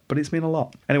 But it's been a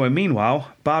lot. Anyway,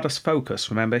 meanwhile, Bardas Phocas,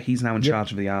 remember, he's now in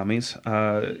charge of the armies.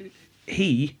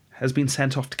 He has been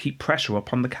sent off to keep pressure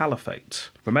upon the caliphate.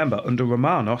 Remember, under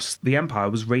Romanos, the empire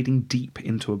was raiding deep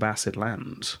into Abbasid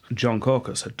land. John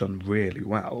Corcus had done really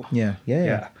well.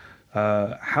 Yeah.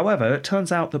 However, it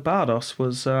turns out that Bardos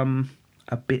was a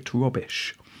bit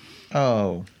rubbish.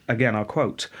 Oh. Again, I'll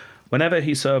quote, "Whenever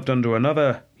he served under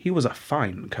another, he was a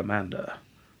fine commander.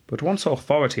 But once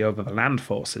authority over the land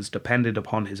forces depended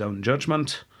upon his own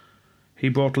judgment, he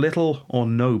brought little or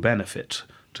no benefit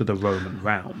to the Roman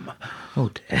realm." Oh,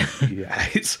 dear. Yeah,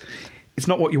 it's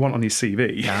not what you want on your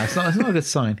CV. No, it's not a good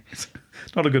sign. It's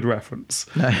not a good reference.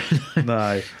 No.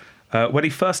 No. When he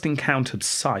first encountered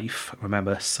Scythe,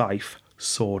 remember Scythe,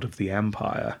 Sword of the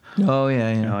Empire. Oh,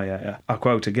 yeah. Oh, yeah. I'll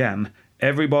quote again.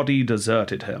 "Everybody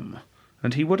deserted him,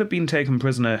 and he would have been taken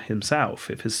prisoner himself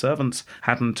if his servants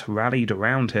hadn't rallied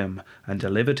around him and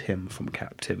delivered him from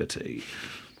captivity."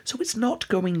 So it's not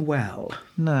going well.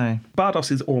 No. Bardos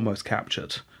is almost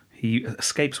captured. He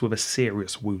escapes with a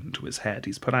serious wound to his head.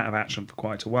 He's put out of action for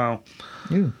quite a while.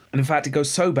 Ooh. And in fact, it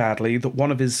goes so badly that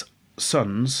one of his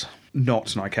sons,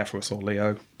 not Nicephorus or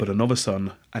Leo, but another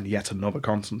son and yet another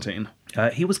Constantine,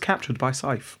 he was captured by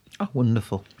Scythe. Oh,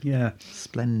 wonderful. Yeah.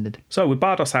 Splendid. So with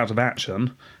Bardos out of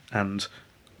action and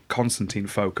Constantine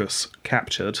Phocas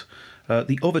captured,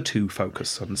 the other two Phocas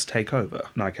sons take over,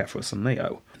 Nicephorus and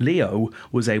Leo. Leo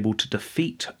was able to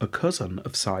defeat a cousin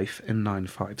of Scythe in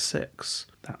 956.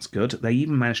 That's good. They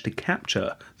even managed to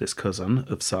capture this cousin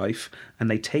of Scythe, and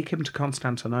they take him to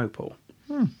Constantinople.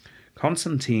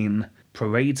 Constantine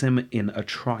parades him in a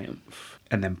triumph,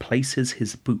 and then places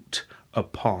his boot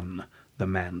upon the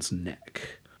man's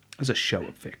neck as a show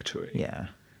of victory. Yeah.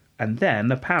 And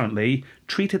then, apparently,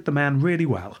 treated the man really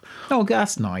well. Oh,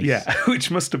 that's nice. Yeah, which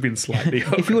must have been slightly...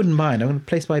 If you wouldn't mind, I'm going to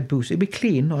place my boot. It'd be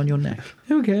clean on your neck.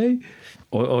 Okay.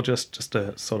 Or just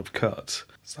a sort of cut.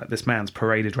 It's like this man's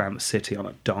paraded around the city on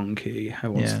a donkey.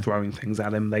 Everyone's throwing things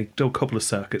at him. They do a couple of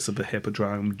circuits of the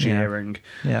Hippodrome, jeering.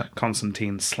 Yeah.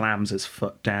 Constantine slams his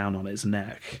foot down on his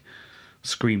neck,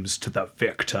 screams to the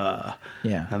victor.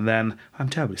 Yeah. And then, "I'm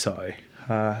terribly sorry.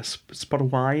 Spot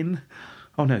of wine?"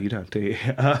 "Oh, no, you don't, do you?"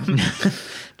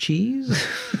 Cheese?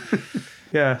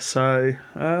 Yeah, so,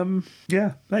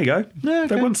 yeah, there you go. Yeah,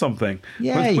 okay. They won something,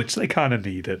 Yay. which they kind of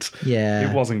needed. Yeah.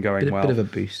 It wasn't going well. Bit of a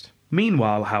boost.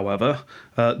 Meanwhile, however,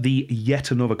 the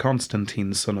yet another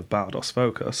Constantine, son of Bardos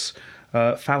Phocas,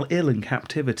 fell ill in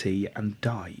captivity and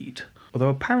died. Although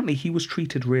apparently he was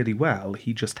treated really well,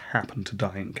 he just happened to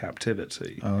die in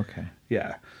captivity. Oh, okay.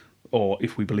 Yeah. Or,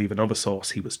 if we believe another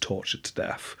source, he was tortured to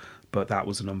death. But that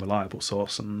was an unreliable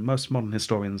source, and most modern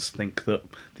historians think that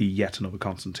the yet another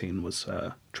Constantine was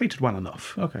treated well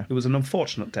enough. Okay. It was an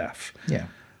unfortunate death. Yeah.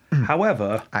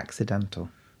 However... Accidental.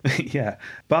 Yeah.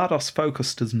 Bardos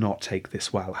Phocas does not take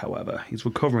this well, however. He's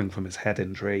recovering from his head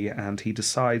injury, and he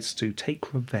decides to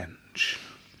take revenge.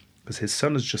 because his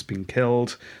son has just been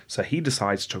killed, so he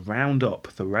decides to round up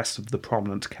the rest of the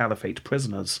prominent Caliphate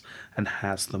prisoners and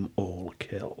has them all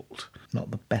killed.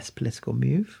 Not the best political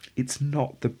move. It's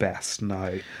not the best,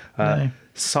 no. No.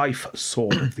 Saif,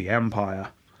 Sword of the Empire,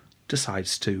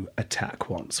 decides to attack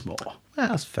once more.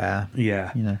 That's fair.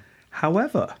 Yeah. You know.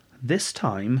 However, this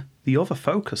time, the other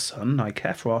Focus son,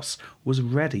 Nikephros, was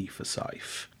ready for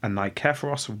Saif, and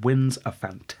Nikephros wins a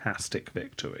fantastic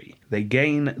victory. They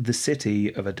gain the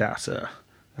city of Adatta,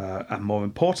 and more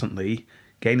importantly,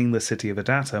 gaining the city of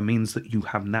Adatta means that you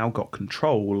have now got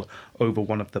control over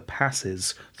one of the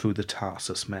passes through the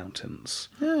Tarsus Mountains.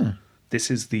 Yeah.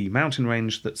 This is the mountain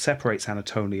range that separates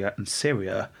Anatolia and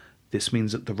Syria. This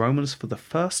means that the Romans, for the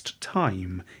first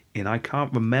time in I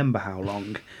can't remember how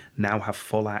long, now have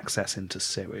full access into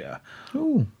Syria.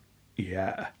 Ooh.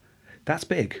 Yeah, that's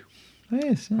big.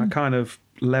 Yes. Yeah. That kind of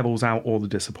levels out all the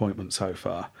disappointment so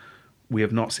far. We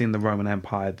have not seen the Roman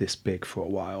Empire this big for a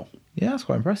while. Yeah, that's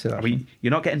quite impressive, I actually. mean,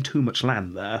 you're not getting too much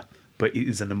land there, but it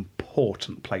is an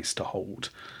important place to hold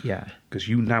Yeah. because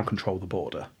you now control the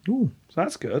border. Ooh. So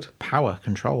that's good. Power,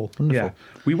 control. Wonderful. Yeah,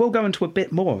 we will go into a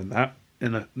bit more in that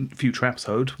in a future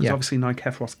episode, because Yeah. obviously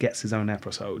Nikephros gets his own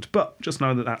episode, but just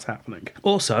know that that's happening.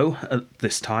 Also, at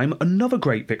this time, another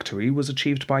great victory was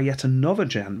achieved by yet another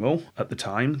general at the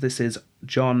time. This is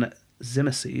John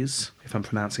Zimisces, if I'm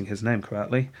pronouncing his name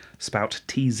correctly, spout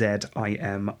Tzimisces.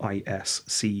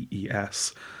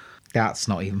 That's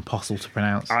not even possible to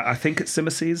pronounce. I think it's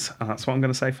Zimisces. That's what I'm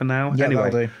going to say for now. Yeah, anyway,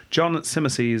 that'll do. John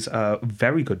Zimisces,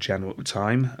 very good general at the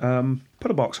time.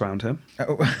 Put a box around him.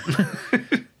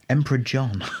 Emperor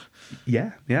John.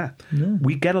 Yeah.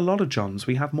 We get a lot of Johns.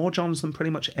 We have more Johns than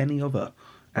pretty much any other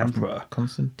emperor.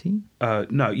 Constantine?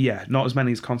 Not as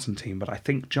many as Constantine, but I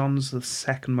think John's the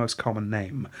second most common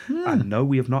name. And no,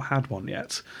 we have not had one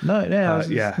yet. No, it's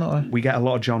Yeah, not a... we get a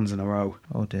lot of Johns in a row.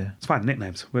 Oh, dear. It's fine,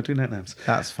 nicknames. We'll do nicknames.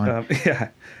 That's fine. Yeah.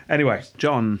 Anyway,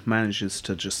 John manages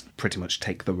to just pretty much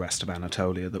take the rest of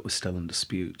Anatolia that was still in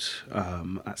dispute.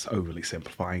 That's overly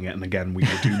simplifying it, and again, we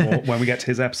will do more when we get to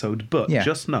his episode. But Yeah.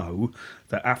 just know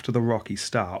that after the rocky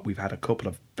start, we've had a couple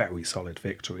of very solid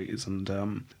victories,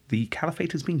 and the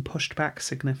Caliphate is being pushed back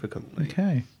significantly.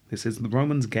 Okay. This is the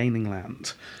Romans gaining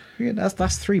land. Yeah,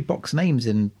 that's 3 box names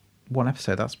in one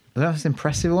episode. That's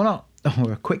impressive or not. Oh,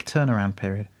 a quick turnaround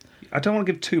period. I don't want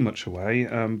to give too much away,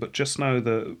 but just know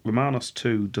that Romanos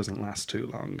II doesn't last too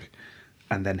long.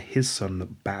 And then his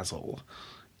son, Basil,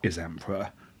 is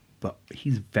emperor, but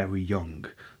he's very young.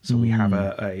 So we have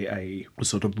a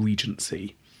sort of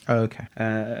regency. Oh, okay.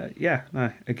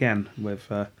 Again,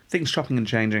 with things chopping and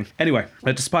changing. Anyway,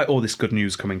 despite all this good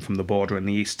news coming from the border in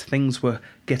the east, things were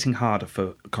getting harder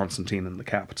for Constantine in the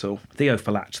capital.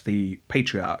 Theophylact, the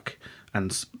patriarch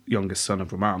and youngest son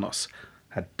of Romanos,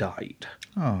 had died.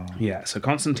 Oh. Yeah, so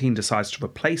Constantine decides to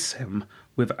replace him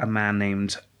with a man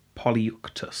named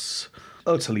Polyeuctus.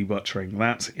 Utterly butchering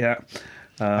that, yeah.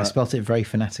 I spelt it very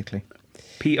phonetically.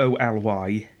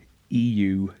 Polyeuctus.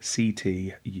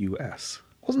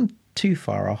 Wasn't too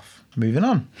far off. Moving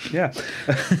on. Yeah.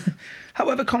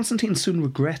 However, Constantine soon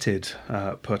regretted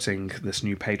putting this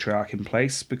new patriarch in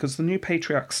place because the new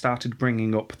patriarch started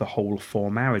bringing up the whole 4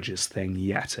 marriages thing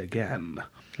yet again.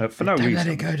 For no Don't reason.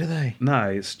 let it go, do they? No,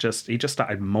 it's just he just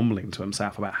started mumbling to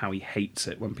himself about how he hates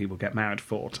it when people get married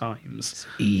 4 times.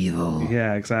 Evil.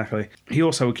 Yeah, exactly. He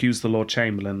also accused the Lord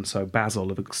Chamberlain, so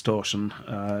Basil, of extortion.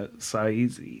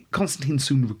 Constantine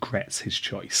soon regrets his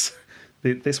choice.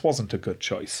 This wasn't a good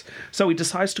choice. So he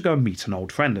decides to go and meet an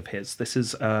old friend of his. This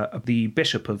is the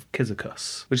Bishop of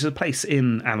Cyzicus, which is a place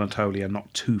in Anatolia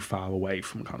not too far away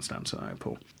from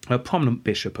Constantinople. A prominent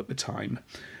bishop at the time.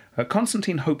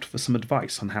 Constantine hoped for some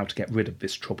advice on how to get rid of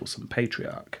this troublesome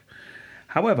patriarch.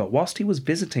 However, whilst he was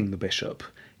visiting the bishop,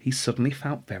 he suddenly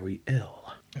felt very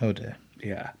ill. Oh, dear.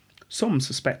 Yeah. Some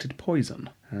suspected poison.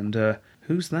 And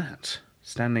who's that?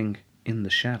 Standing in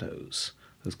the shadows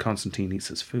as Constantine eats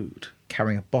his food.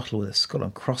 Carrying a bottle with a skull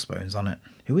and crossbones on it.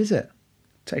 Who is it?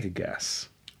 Take a guess.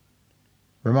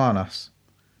 Romanos.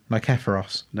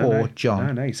 Nikephros.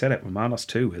 John. No, he said it. Romanos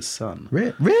II, his son.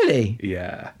 Really?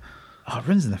 Yeah. Oh, it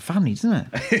runs in the family, doesn't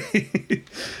it?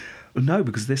 No,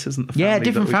 because this isn't the family. Yeah,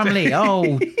 different that family.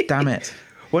 Oh, damn it.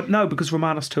 Well, no, because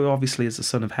Romanos II obviously is the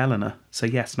son of Helena. So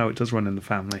yes, no, it does run in the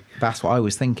family. That's what I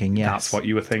was thinking, yes. That's what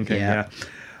you were thinking, yeah.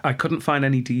 I couldn't find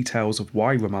any details of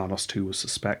why Romanos II was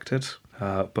suspected,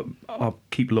 but I'll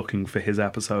keep looking for his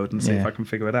episode and see if I can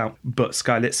figure it out. But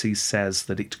Skylitzes says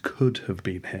that it could have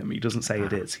been him. He doesn't say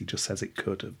it is, he just says it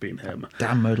could have been him.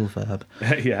 Damn modal verb.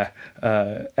 Yeah.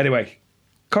 Anyway,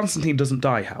 Constantine doesn't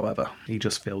die, however. He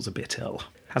just feels a bit ill.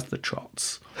 Has the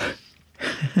trots.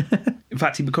 In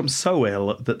fact, he becomes so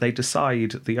ill that they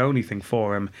decide the only thing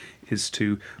for him is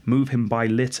to move him by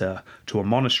litter to a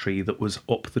monastery that was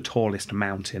up the tallest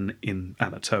mountain in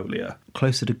Anatolia.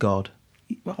 Closer to God.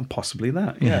 Well, possibly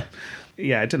that, yeah.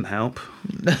 Yeah, it didn't help.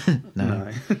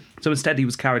 No. So instead, he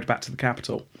was carried back to the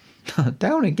capital.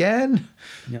 Down again.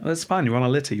 Yeah, that's fine. You're on a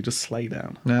litter. You just slay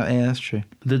down. No, yeah, that's true.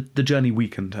 The journey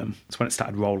weakened him. That's when it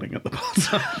started rolling at the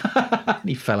bottom.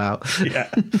 He fell out.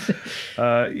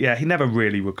 Yeah, he never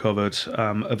really recovered.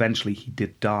 Eventually, he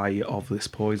did die of this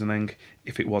poisoning,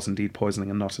 if it was indeed poisoning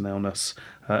and not an illness,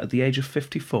 at the age of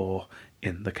 54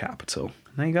 in the capital.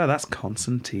 There you go. That's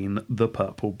Constantine the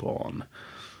Purple-Born.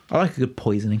 I like a good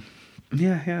poisoning.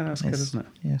 Yeah, that's good, isn't it?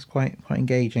 Yeah, it's quite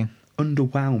engaging.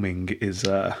 Underwhelming is...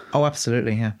 Oh,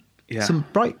 absolutely, yeah. Yeah. Some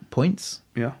bright points.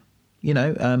 Yeah. You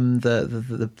know,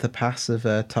 the pass of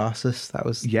Tarsus.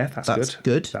 That's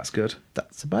good. That's good.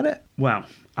 That's about it. Well,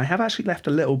 I have actually left a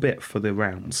little bit for the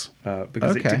rounds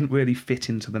because it didn't really fit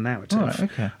into the narrative. All right,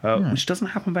 okay. Which doesn't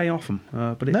happen very often,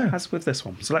 but it has with this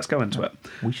one. So let's go into it.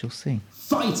 We shall see.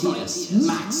 Phytius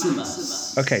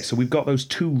Maximus. Okay, so we've got those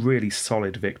two really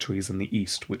solid victories in the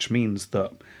east, which means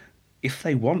that if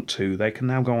they want to, they can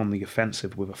now go on the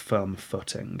offensive with a firm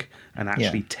footing and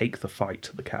actually take the fight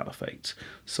to the caliphate,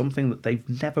 something that they've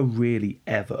never really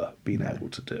ever been able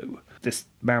to do. This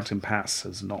mountain pass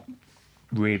has not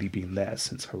really been there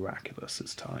since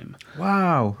Heraclius' time.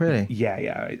 Wow, really? Yeah,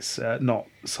 it's not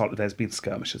solid. There's been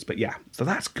skirmishes, but yeah, so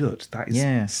that's good. That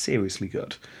is seriously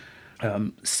good.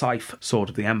 Scythe, Sword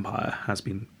of the Empire, has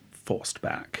been forced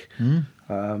back.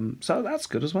 So that's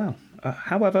good as well.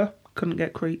 However, couldn't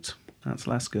get Crete. That's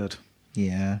less good.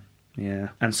 Yeah. Yeah.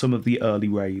 And some of the early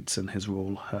raids in his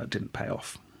rule didn't pay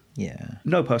off. Yeah.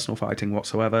 No personal fighting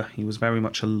whatsoever. He was very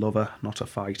much a lover, not a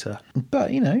fighter.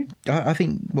 But, you know, I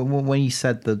think when you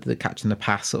said the catch and the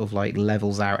pass sort of like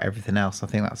levels out everything else, I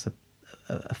think that's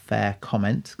a fair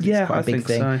comment. Yeah, it's quite a big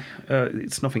thing. So.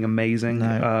 It's nothing amazing. No,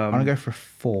 I'm going to go for a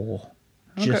 4.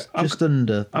 Just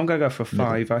under. I'm going to go for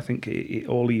 5. I think it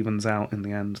all evens out in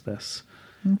the end, this.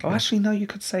 Okay. Oh, actually, no, you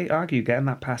could argue getting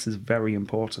that pass is very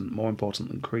important, more important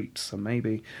than Crete, so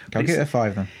maybe... I'll give it a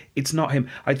 5 then. It's not him.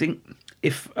 I think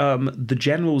if the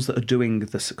generals that are doing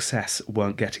the success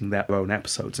weren't getting their own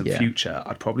episodes in future,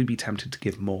 I'd probably be tempted to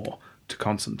give more to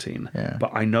Constantine. Yeah.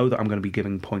 But I know that I'm going to be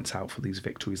giving points out for these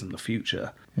victories in the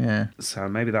future. Yeah. So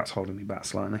maybe that's holding me back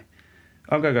slightly.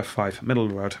 I'm going to go 5, middle of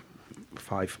the road.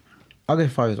 5. I'll go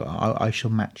 5 as well. I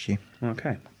shall match you.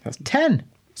 Okay. That's 10.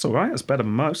 It's all right. That's better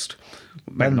than most.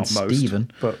 Maybe not most,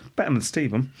 Stephen. but better than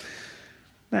Stephen.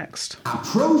 Next.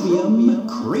 Approbium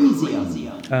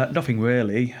Crasium. Nothing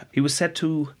really. He was said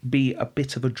to be a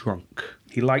bit of a drunk.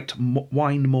 He liked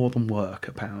wine more than work,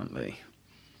 apparently.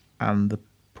 And the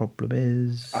problem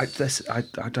is... I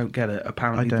don't get it.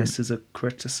 Apparently this is a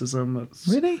criticism.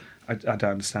 Really? I don't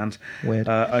understand. Weird.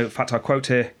 In fact, I quote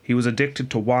here, he was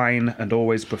addicted to wine and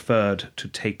always preferred to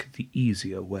take the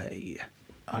easier way.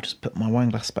 I'll just put my wine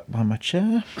glass back behind my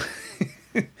chair.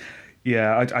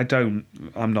 Yeah,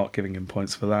 I'm not giving him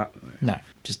points for that. No,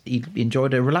 just he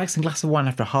enjoyed a relaxing glass of wine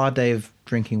after a hard day of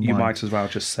drinking wine. You might as well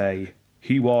just say,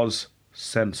 he was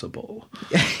sensible.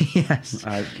 Yes.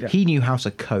 Yeah. He knew how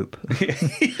to cope.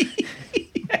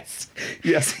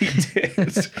 Yes, he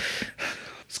did.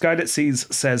 Skylit Seas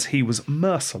says he was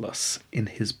merciless in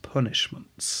his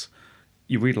punishments.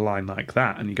 You read a line like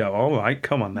that and you go, all right,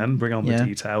 come on then, bring on the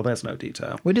detail. There's no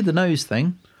detail. We did the nose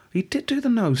thing. He did do the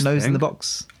nose thing. Nose in the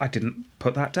box. I didn't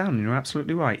put that down. You're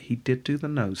absolutely right. He did do the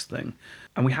nose thing.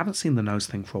 And we haven't seen the nose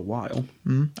thing for a while.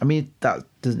 I mean, that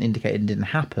doesn't indicate it didn't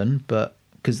happen, but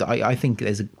because I think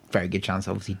there's a very good chance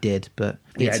it obviously did, but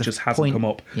yeah, it just hasn't come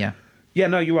up. Yeah. Yeah,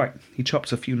 no, you're right. He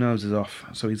chopped a few noses off,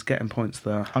 so he's getting points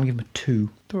there. I'm giving him a 2.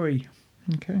 3.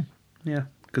 Okay. Yeah,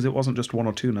 because it wasn't just 1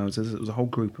 or 2 noses, it was a whole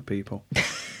group of people.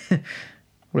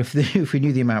 Well, if we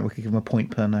knew the amount, we could give him a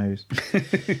point per nose.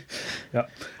 Yeah.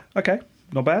 Okay,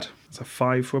 not bad. It's a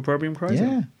 5 for Opprobrium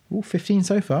Crasium. Yeah. Ooh, 15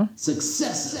 so far.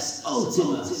 Successus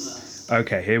Ultimus.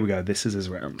 Okay, here we go. This is his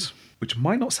round, which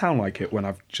might not sound like it when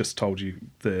I've just told you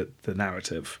the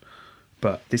narrative,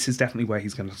 but this is definitely where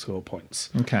he's going to score points.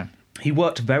 Okay. He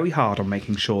worked very hard on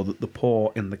making sure that the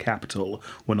poor in the capital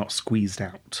were not squeezed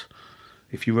out.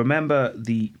 If you remember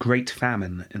the Great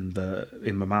Famine in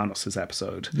Mamanos'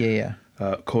 episode,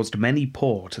 caused many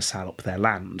poor to sell up their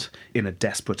land in a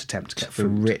desperate attempt to get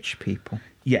food. The rich people.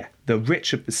 Yeah, the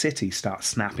rich of the city start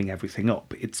snapping everything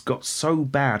up. It's got so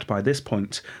bad by this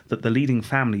point that the leading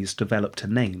families developed a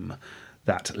name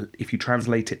that, if you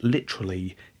translate it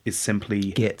literally, is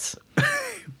simply... Gits.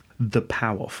 The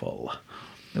powerful.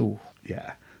 Ooh.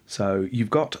 Yeah. So you've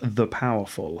got the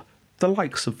powerful. the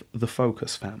likes of the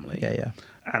Focus family. Yeah.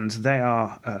 And they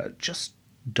are just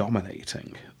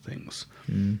dominating things.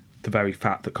 The very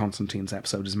fact that Constantine's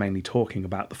episode is mainly talking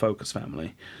about the Focus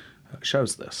family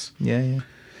shows this. Yeah.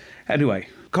 Anyway,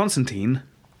 Constantine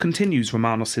continues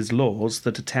Romanos's laws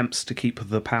that attempts to keep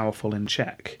the powerful in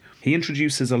check. He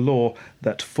introduces a law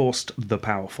that forced the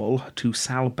powerful to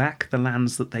sell back the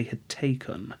lands that they had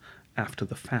taken after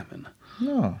the famine.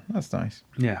 Oh, that's nice.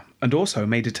 Yeah, and also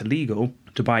made it illegal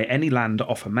to buy any land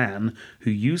off a man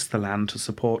who used the land to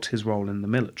support his role in the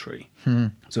military.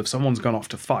 So if someone's gone off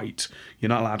to fight, you're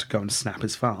not allowed to go and snap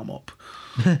his farm up.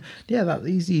 Yeah,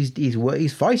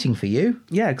 he's fighting for you.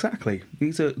 Yeah, exactly.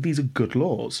 These are good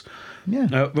laws.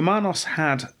 Yeah. Romanos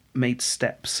had made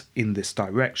steps in this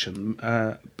direction,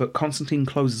 but Constantine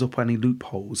closes up any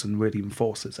loopholes and really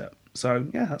enforces it. So,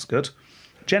 yeah, that's good.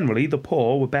 Generally, the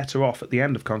poor were better off at the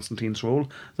end of Constantine's rule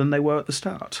than they were at the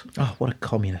start. Oh, what a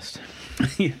communist.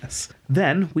 Yes.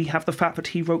 Then we have the fact that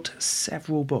he wrote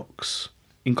several books,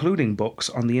 including books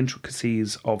on the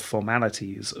intricacies of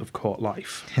formalities of court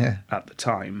life at the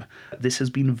time. This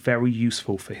has been very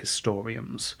useful for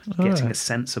historians, getting a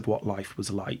sense of what life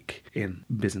was like in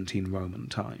Byzantine Roman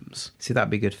times. See, that'd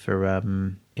be good for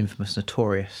Infamous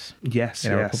Notorious. Yes,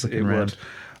 You know, yes, it Republican would. round.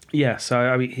 Yeah, so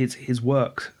I mean, his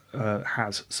work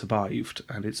has survived,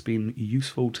 and it's been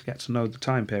useful to get to know the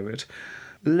time period.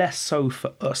 Less so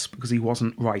for us, because he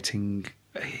wasn't writing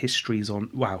histories on...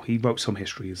 Well, he wrote some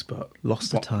histories, but...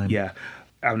 Lost the time. Yeah,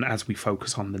 and as we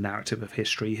focus on the narrative of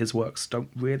history, his works don't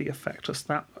really affect us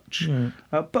that much.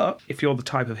 But if you're the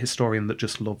type of historian that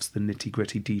just loves the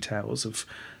nitty-gritty details of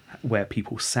where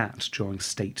people sat during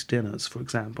state dinners, for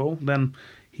example, then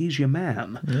he's your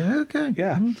man. Yeah, okay.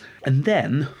 Yeah. And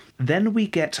then we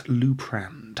get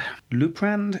Luprand.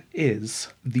 Luprand is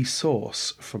the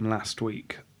source from last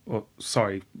week,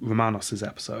 Romanos's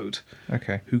episode.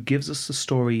 Okay. Who gives us the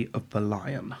story of the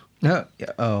lion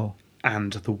Oh.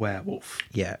 and the werewolf.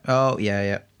 Yeah. Oh,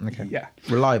 yeah. Okay. Yeah.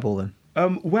 Reliable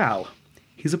then. Well,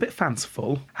 he's a bit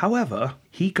fanciful. However,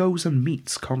 he goes and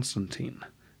meets Constantine.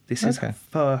 This is a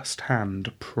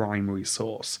first-hand primary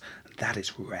source. That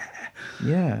is rare.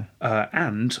 Yeah.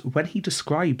 And when he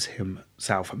describes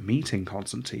himself meeting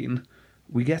Constantine,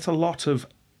 we get a lot of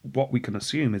what we can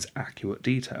assume is accurate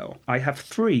detail. I have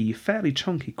 3 fairly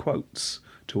chunky quotes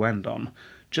to end on,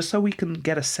 just so we can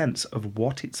get a sense of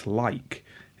what it's like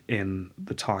in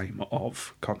the time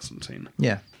of Constantine.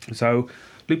 Yeah. So,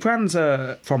 Luprand's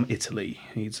from Italy.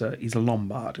 He's a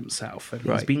Lombard himself, and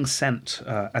he's being sent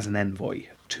as an envoy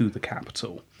to the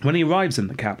capital. When he arrives in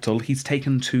the capital, he's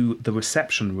taken to the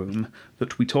reception room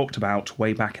that we talked about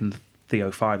way back in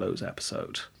Theophilo's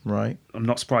episode. Right. I'm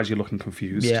not surprised you're looking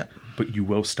confused, but you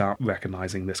will start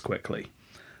recognising this quickly.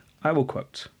 I will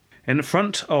quote, "In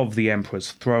front of the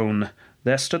emperor's throne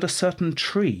there stood a certain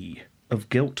tree of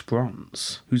gilt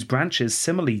bronze, whose branches,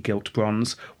 similarly gilt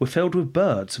bronze, were filled with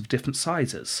birds of different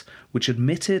sizes, which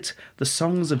emitted the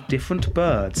songs of different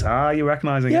birds." You're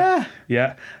recognising it?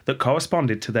 Yeah, that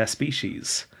corresponded to their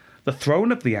species. The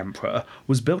throne of the emperor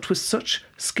was built with such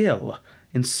skill,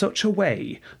 in such a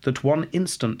way that one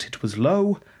instant it was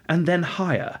low, and then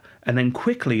higher, and then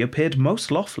quickly appeared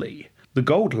most lofty. The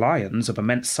gold lions of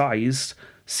immense size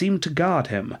seemed to guard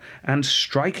him, and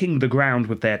striking the ground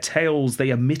with their tails, they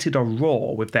emitted a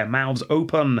roar with their mouths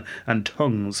open and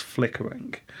tongues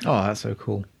flickering. Oh, that's so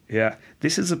cool. Yeah,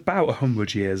 this is about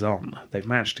 100 years on. They've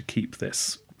managed to keep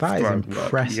this. That is throne work.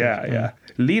 impressive. Yeah.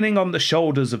 Leaning on the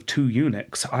shoulders of 2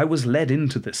 eunuchs, I was led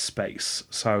into this space.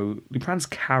 So Luprand's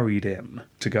carried in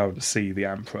to go and see the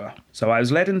emperor. So I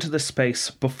was led into this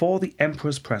space before the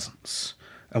emperor's presence.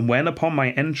 And when upon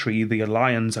my entry the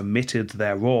lions emitted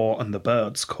their roar and the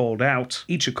birds called out,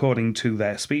 each according to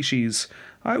their species,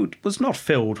 I was not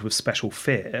filled with special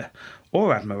fear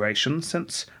or admiration,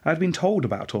 since I had been told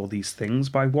about all these things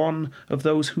by one of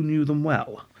those who knew them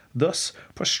well. Thus,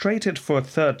 prostrated for a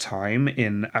 3rd time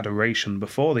in adoration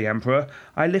before the emperor,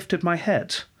 I lifted my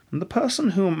head, and the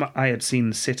person whom I had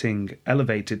seen sitting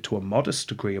elevated to a modest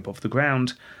degree above the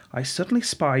ground, I suddenly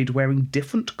spied wearing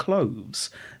different clothes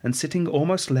and sitting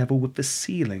almost level with the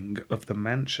ceiling of the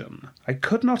mansion. I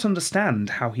could not understand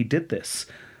how he did this,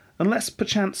 unless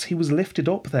perchance he was lifted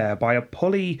up there by a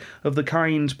pulley of the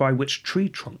kind by which tree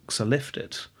trunks are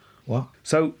lifted. What?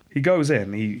 So he goes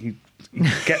in, he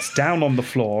gets down on the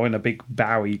floor in a big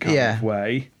bowy kind of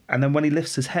way, and then when he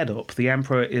lifts his head up, the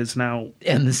emperor is now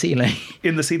in the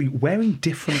ceiling, wearing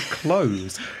different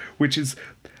clothes, which is...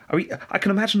 I mean, I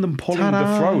can imagine them pulling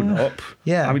the throne up.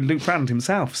 Yeah. I mean, Luprand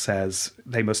himself says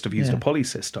they must have used a pulley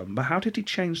system, but how did he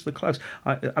change the clothes?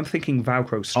 I'm thinking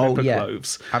Velcro stripper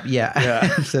clothes. Yeah,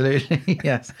 absolutely,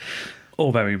 yes.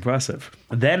 All very impressive.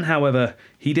 Then, however,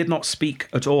 he did not speak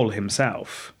at all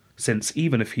himself, since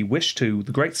even if he wished to,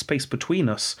 the great space between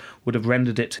us would have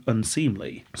rendered it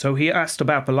unseemly. So he asked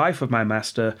about the life of my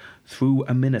master through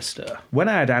a minister. When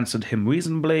I had answered him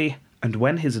reasonably, and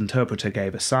when his interpreter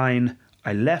gave a sign,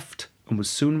 I left and was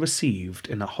soon received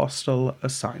in a hostel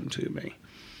assigned to me.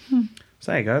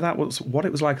 So there you go. That was what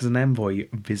it was like as an envoy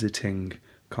visiting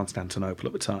Constantinople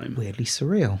at the time. Weirdly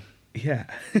surreal. Yeah.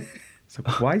 So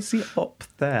why is he up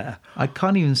there? I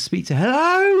can't even speak to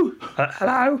hello.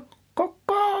 Hello?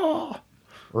 Caw-caw.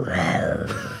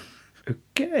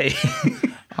 Okay.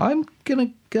 I'm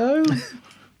gonna go.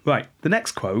 Right, the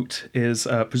next quote is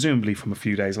presumably from a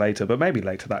few days later, but maybe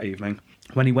later that evening,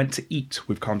 when he went to eat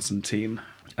with Constantine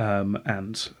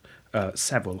and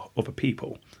several other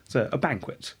people. So a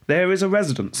banquet. There is a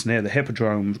residence near the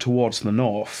Hippodrome towards the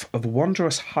north of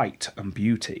wondrous height and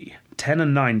beauty. 10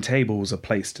 and 9 tables are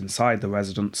placed inside the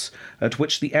residence, at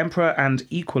which the emperor and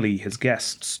equally his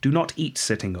guests do not eat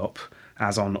sitting up,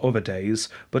 as on other days,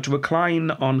 but recline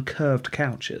on curved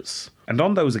couches. And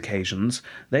on those occasions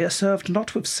they are served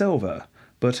not with silver,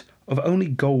 but of only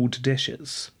gold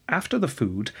dishes. After the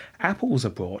food, apples are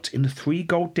brought in 3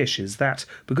 gold dishes that,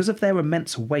 because of their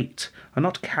immense weight, are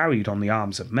not carried on the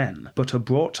arms of men, but are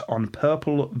brought on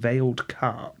purple veiled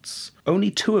carts. Only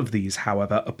 2 of these,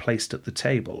 however, are placed at the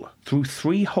table. Through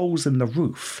 3 holes in the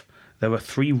roof, there are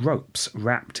 3 ropes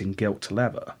wrapped in gilt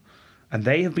leather, and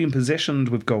they have been positioned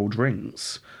with gold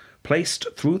rings. Placed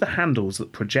through the handles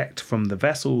that project from the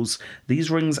vessels,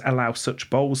 these rings allow such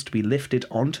bowls to be lifted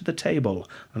onto the table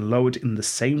and lowered in the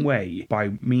same way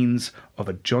by means of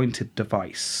a jointed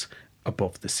device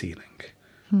above the ceiling,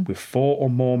 with 4 or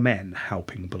more men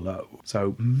helping below.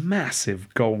 So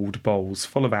massive gold bowls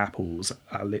full of apples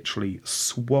are literally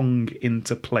swung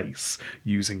into place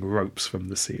using ropes from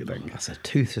the ceiling. That's a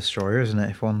tooth destroyer, isn't it?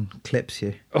 If one clips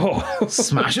you. Oh,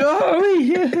 Smash. Oh,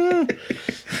 yeah.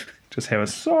 just hear a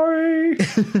sorry.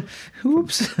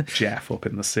 Oops. Jeff up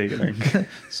in the ceiling.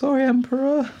 Sorry,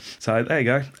 Emperor. So there you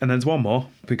go. And there's one more,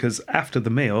 because after the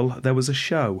meal, there was a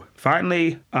show.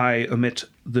 Finally, I omit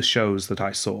the shows that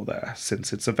I saw there,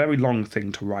 since it's a very long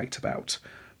thing to write about.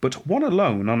 But one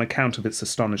alone, on account of its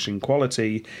astonishing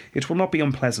quality, it will not be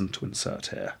unpleasant to insert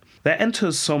here. There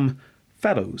enters some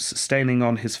fellows sustaining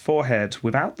on his forehead,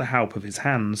 without the help of his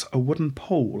hands, a wooden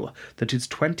pole that is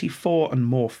 24 and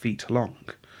more feet long,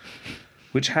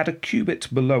 which had a cubit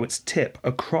below its tip,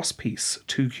 a cross-piece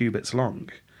 2 cubits long.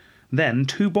 Then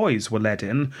 2 boys were led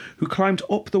in, who climbed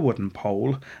up the wooden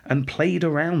pole and played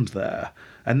around there,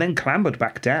 and then clambered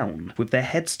back down, with their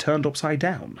heads turned upside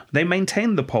down. They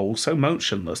maintained the pole so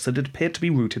motionless that it appeared to be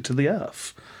rooted to the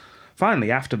earth.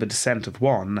 Finally, after the descent of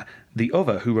one, the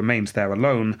other, who remained there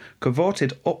alone,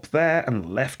 cavorted up there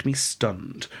and left me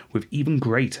stunned, with even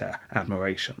greater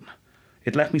admiration.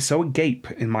 It left me so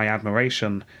agape in my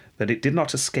admiration that it did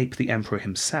not escape the emperor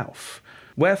himself.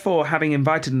 Wherefore, having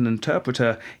invited an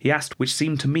interpreter, he asked which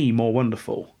seemed to me more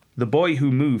wonderful, the boy who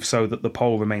moved so that the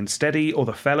pole remained steady, or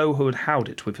the fellow who had held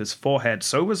it with his forehead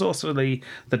so resourcefully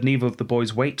that neither of the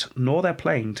boys' weight nor their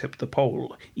playing tipped the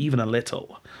pole, even a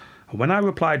little. And when I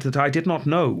replied that I did not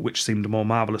know which seemed more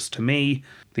marvellous to me,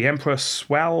 the emperor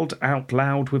swelled out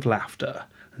loud with laughter,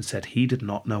 and said he did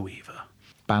not know either.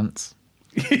 Bants.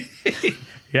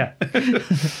 Yeah.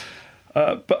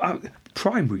 But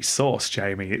primary source,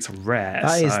 Jamie, it's rare.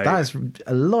 That is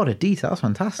a lot of detail. That's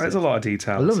fantastic. There's a lot of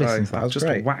detail. I love listening to that. I've That's just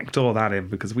great. whacked all that in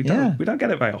because we don't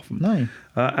get it very often. No.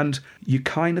 And you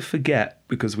kind of forget,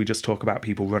 because we just talk about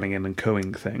people running in and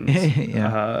cooing things.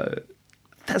 Yeah.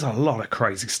 There's a lot of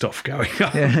crazy stuff going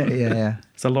on. Yeah.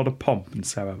 It's a lot of pomp and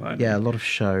ceremony. Yeah, a lot of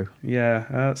show.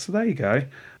 Yeah. So there you go.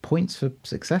 Points for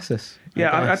successes.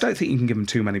 Yeah, I don't think you can give him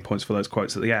too many points for those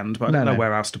quotes at the end, but I don't know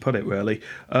where else to put it, really.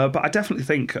 But I definitely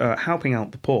think helping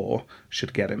out the poor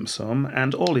should get him some,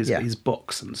 and all his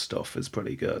books and stuff is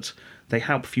pretty good. They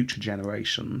help future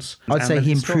generations. I'd say And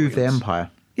he improved the historians. empire.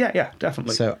 Yeah,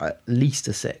 definitely. So at least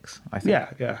a 6, I think.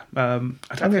 Yeah. I don't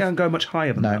think I can go much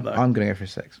higher than that, though. I'm going to go for a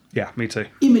 6. Yeah, me too.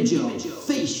 Imago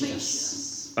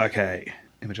Facius. Okay,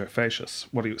 Imago Facius.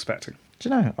 What are you expecting? Do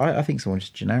you know? I think someone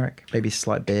just generic. Maybe a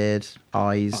slight beard,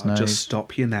 eyes, I'll nose. just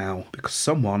stop you now, because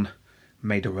someone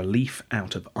made a relief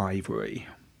out of ivory.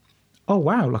 Oh,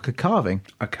 wow, like a carving.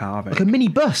 A carving. Like a mini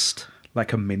bust.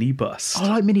 Like a mini bust. I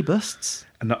like mini busts.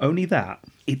 And not only that,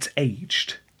 it's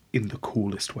aged in the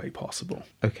coolest way possible.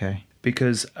 Okay.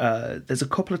 Because there's a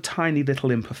couple of tiny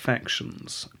little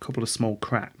imperfections, a couple of small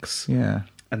cracks. Yeah.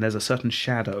 And there's a certain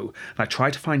shadow. And I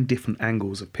tried to find different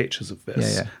angles of pictures of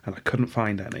this, and I couldn't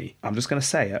find any. I'm just going to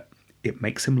say it. It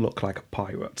makes him look like a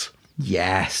pirate.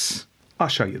 Yes. I'll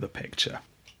show you the picture.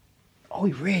 Oh,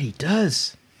 he really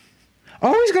does.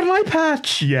 Oh, he's got an eye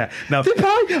patch. Yeah. Now,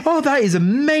 that is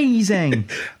amazing.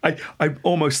 I'm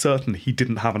almost certain he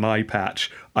didn't have an eye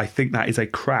patch. I think that is a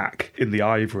crack in the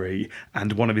ivory,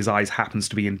 and one of his eyes happens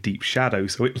to be in deep shadow,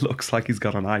 so it looks like he's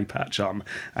got an eye patch on,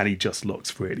 and he just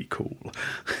looks really cool.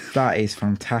 That is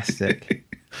fantastic.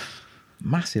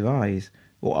 Massive eyes.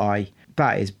 Or eye.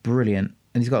 That is brilliant.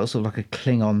 And he's got sort of like a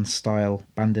Klingon-style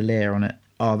bandolier on it.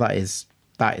 Oh, that is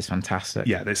fantastic.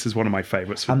 Yeah, this is one of my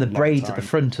favourites. And the braids at the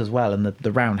front as well, and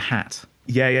the round hat.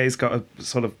 Yeah, he's got a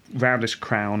sort of roundish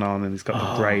crown on, and he's got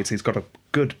the braids. He's got a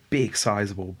good, big,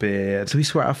 sizable beard. So we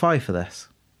score out of 5 for this?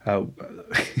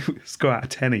 Score out of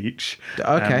 10 each.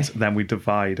 Okay. And then we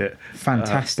divide it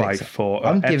Fantastic. by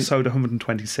 4. Episode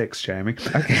 126, Jamie.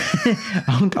 Okay.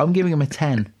 I'm giving him a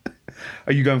 10.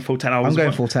 Are you going full 10? I'm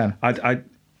going full 10. I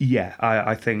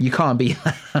think... You can't beat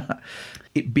that.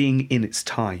 It being in its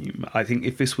time, I think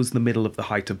if this was the middle of the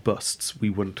height of busts, we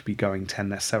wouldn't be going 10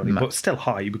 necessarily, but still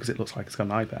high because it looks like it's got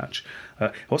an eye patch.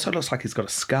 It also looks like he's got a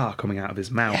scar coming out of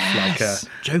his mouth, like a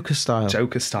Joker style.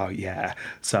 Joker style, yeah.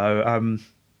 So,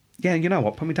 yeah, you know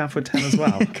what? Put me down for a 10 as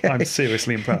well. Okay. I'm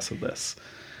seriously impressed with this.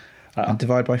 And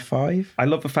divide by 5. I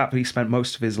love the fact that he spent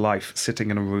most of his life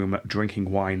sitting in a room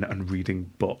drinking wine and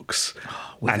reading books.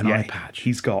 With and an yet eye patch.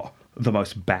 He's got the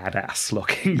most badass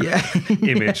looking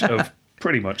image of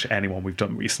pretty much anyone we've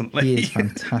done recently. He is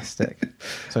fantastic.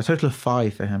 So a total of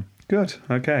 5 for him. Good.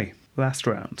 Okay. Last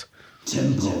round.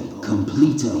 Tempo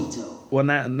completo. Well,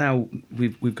 now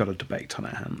we've got a debate on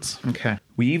our hands. Okay.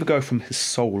 We either go from his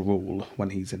sole rule when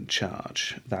he's in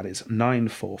charge, that is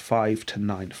 945 to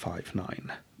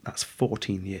 959. That's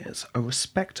 14 years. A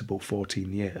respectable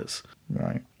 14 years.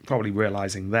 Right. Probably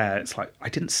realising there, it's like, I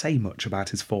didn't say much about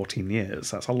his 14 years.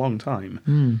 That's a long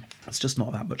time. That's just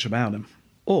not that much about him.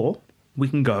 Or we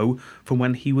can go from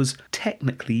when he was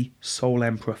technically sole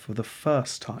emperor for the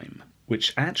first time,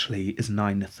 which actually is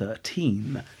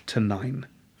 913 to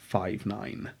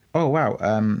 959. Oh, wow.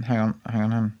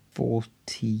 Hang on.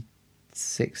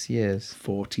 46 years.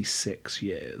 46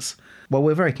 years. Well,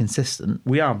 we're very consistent.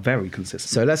 We are very consistent.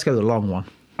 So let's go the long one.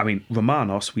 I mean,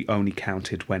 Romanos, we only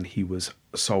counted when he was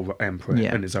sole emperor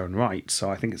in his own right. So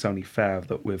I think it's only fair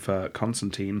that with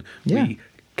Constantine, we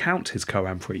count his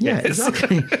co-emperor years. Yeah,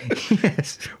 exactly.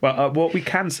 Yes. Well, what we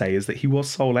can say is that he was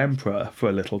sole emperor for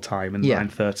a little time in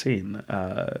 913.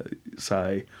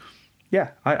 So,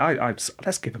 yeah, I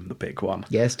let's give him the big one.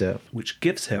 Yes, do it. Which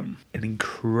gives him an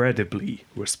incredibly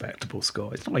respectable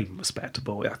score. It's not even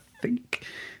respectable. I think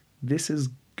this is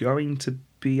going to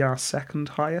be our second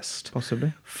highest.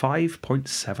 Possibly.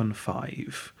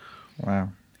 5.75. Wow.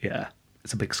 Yeah,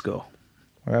 it's a big score.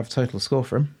 I have a total score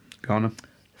for him. Go on.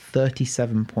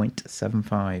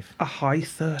 37.75. A high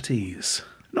 30s.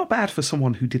 Not bad for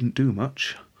someone who didn't do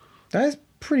much. That is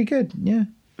pretty good, yeah.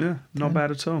 Yeah, not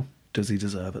bad at all. Does he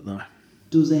deserve it, though?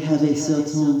 Do they have a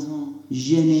certain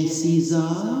je ne sais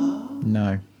quoi?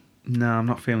 No. No, I'm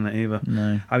not feeling it either.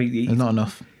 No. I mean, There's not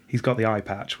enough. He's got the eye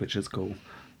patch, which is cool.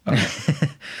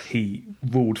 He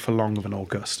ruled for longer than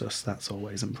Augustus. That's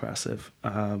always impressive.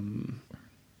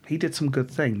 He did some good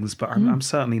things, but I'm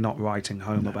certainly not writing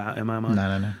home about him, am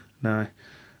I? No.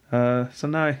 So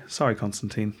no, sorry,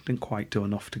 Constantine. Didn't quite do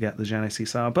enough to get the je ne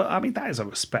sais quoi. But I mean, that is a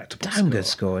respectable score. Damn good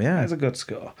score, yeah. That is a good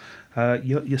score.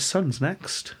 Your son's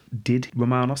next. Did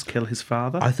Romanos kill his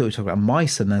father? I thought we were talking about my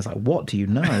son. I was like, what do you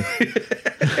know?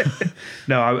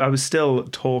 No, I was still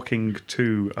talking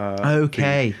to...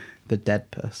 okay. The dead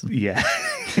person. Yeah,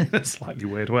 in a slightly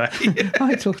weird way.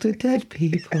 I talk to dead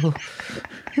people.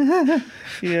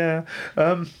 Yeah.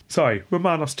 Sorry,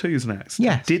 Romanos 2's next.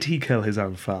 Yes. Did he kill his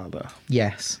own father?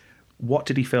 Yes. What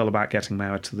did he feel about getting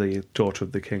married to the daughter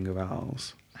of the King of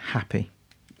Owls? Happy.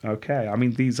 Okay, I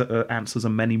mean, these answers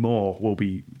and many more will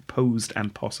be posed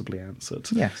and possibly answered.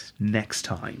 Yes. Next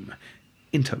time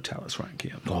in Totalis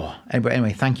Rankium. Oh.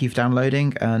 Anyway, thank you for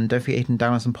downloading, and don't forget you can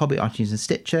download us on Podbean, iTunes and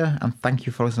Stitcher, and thank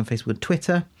you for following us on Facebook and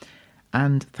Twitter,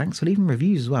 and thanks for leaving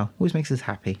reviews as well. Always makes us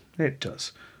happy. It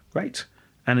does. Right,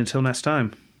 and until next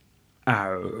time.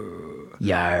 Ow.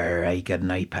 Yar, I got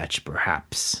an eye patch,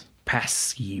 perhaps.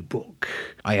 Pass ye book.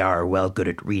 I are well good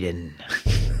at reading.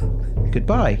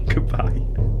 Goodbye. Goodbye.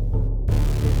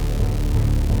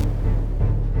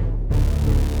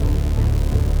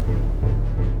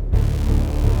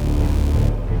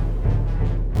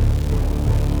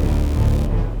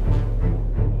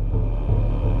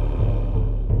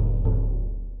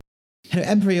 Hello,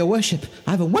 Emperor, your worship.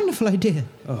 I have a wonderful idea.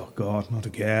 Oh, God, not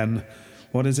again.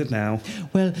 What is it now?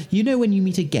 Well, you know when you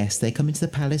meet a guest, they come into the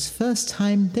palace first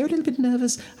time, they're a little bit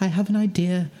nervous. I have an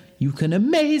idea. You can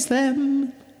amaze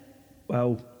them.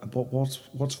 Well,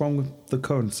 what's wrong with the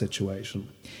current situation?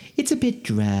 It's a bit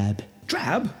drab.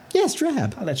 Drab? Yes,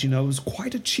 drab. I'll let you know it was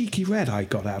quite a cheeky red I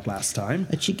got out last time.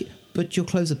 But your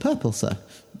clothes are purple, sir.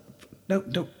 No,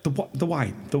 the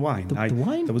wine. The wine. The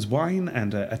wine? There was wine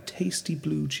and a tasty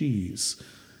blue cheese.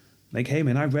 They came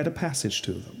in, I read a passage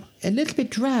to them. A little bit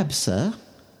drab, sir.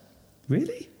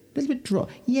 Really? A little bit drab.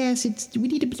 Yes, we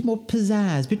need a bit more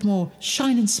pizzazz, a bit more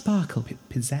shine and sparkle.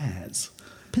 Pizzazz?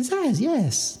 Pizzazz,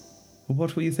 yes. Well,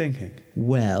 what were you thinking?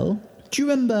 Well, do you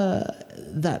remember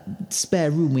that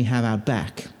spare room we have out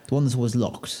back? The one that was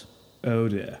locked? Oh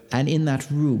dear. And in that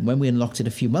room, when we unlocked it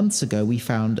a few months ago, we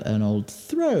found an old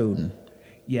throne.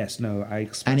 Yes, no, I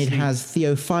expressly... And it has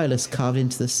Theophilus carved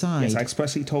into the side. Yes, I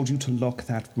expressly told you to lock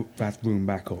that room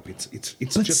back up. It's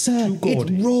but just sir, too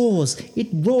gaudy. It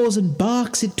roars and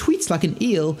barks, it tweets like an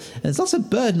eel, and there's lots of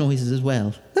bird noises as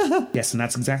well. Yes, and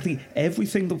that's exactly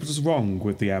everything that was wrong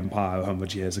with the Empire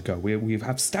 100 years ago. We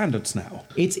have standards now.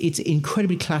 It's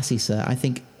incredibly classy, sir. I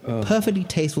think perfectly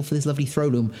tasteful for this lovely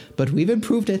throne room, but we've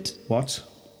improved it. What?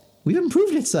 We've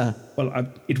improved it, sir.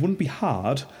 Well, it wouldn't be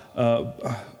hard.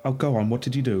 I'll go on. What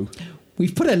did you do?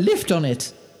 We've put a lift on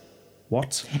it.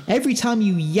 What? Every time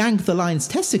you yank the lion's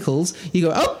testicles, you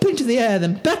go up into the air,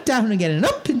 then back down again, and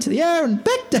up into the air, and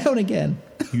back down again.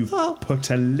 You've put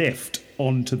a lift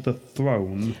onto the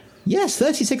throne? Yes,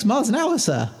 36 miles an hour,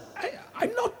 sir.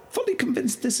 I'm not fully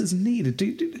convinced this is needed.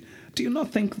 Do you not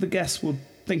think the guests will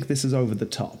think this is over the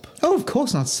top? Oh, of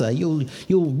course not, sir. You'll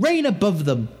reign above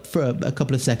them for a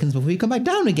couple of seconds before you come back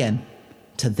down again.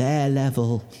 To their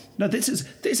level. No, this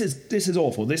is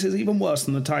awful. This is even worse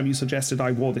than the time you suggested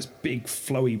I wore this big,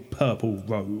 flowy purple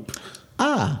robe.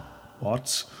 Ah.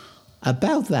 What?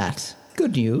 About that.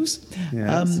 Good news.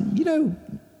 Yes.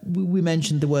 We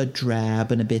mentioned the word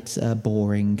drab and a bit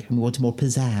boring, and we wanted more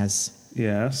pizzazz.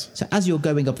 Yes. So as you're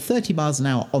going up 30 miles an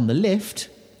hour on the lift,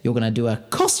 you're going to do a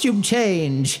costume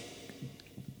change.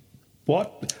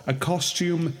 What? A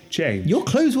costume change? Your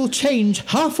clothes will change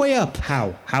halfway up.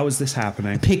 How? How is this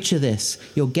happening? Picture this.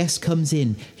 Your guest comes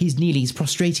in. He's kneeling, he's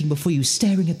prostrating before you,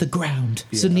 staring at the ground.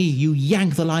 Yes. Suddenly, you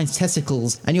yank the lion's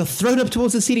testicles, and you're thrown up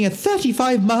towards the ceiling at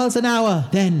 35 miles an hour.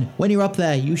 Then, when you're up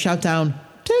there, you shout down,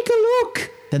 "Take a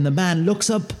look!" Then the man looks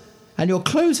up, and your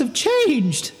clothes have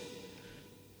changed.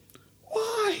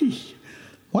 Why?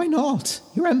 Why not?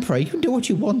 You're emperor. You can do what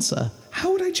you want, sir.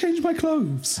 How would I change my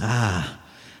clothes?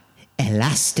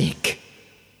 Elastic.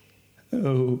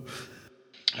 Oh.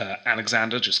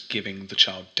 Alexander just giving the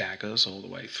child daggers all the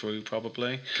way through,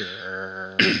 probably.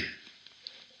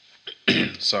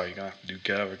 Sorry, you're going to have to do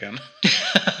grr again.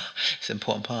 It's an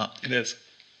important part. It is.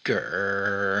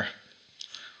 Grr.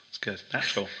 It's good.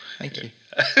 Natural. Thank you.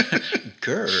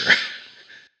 Grr.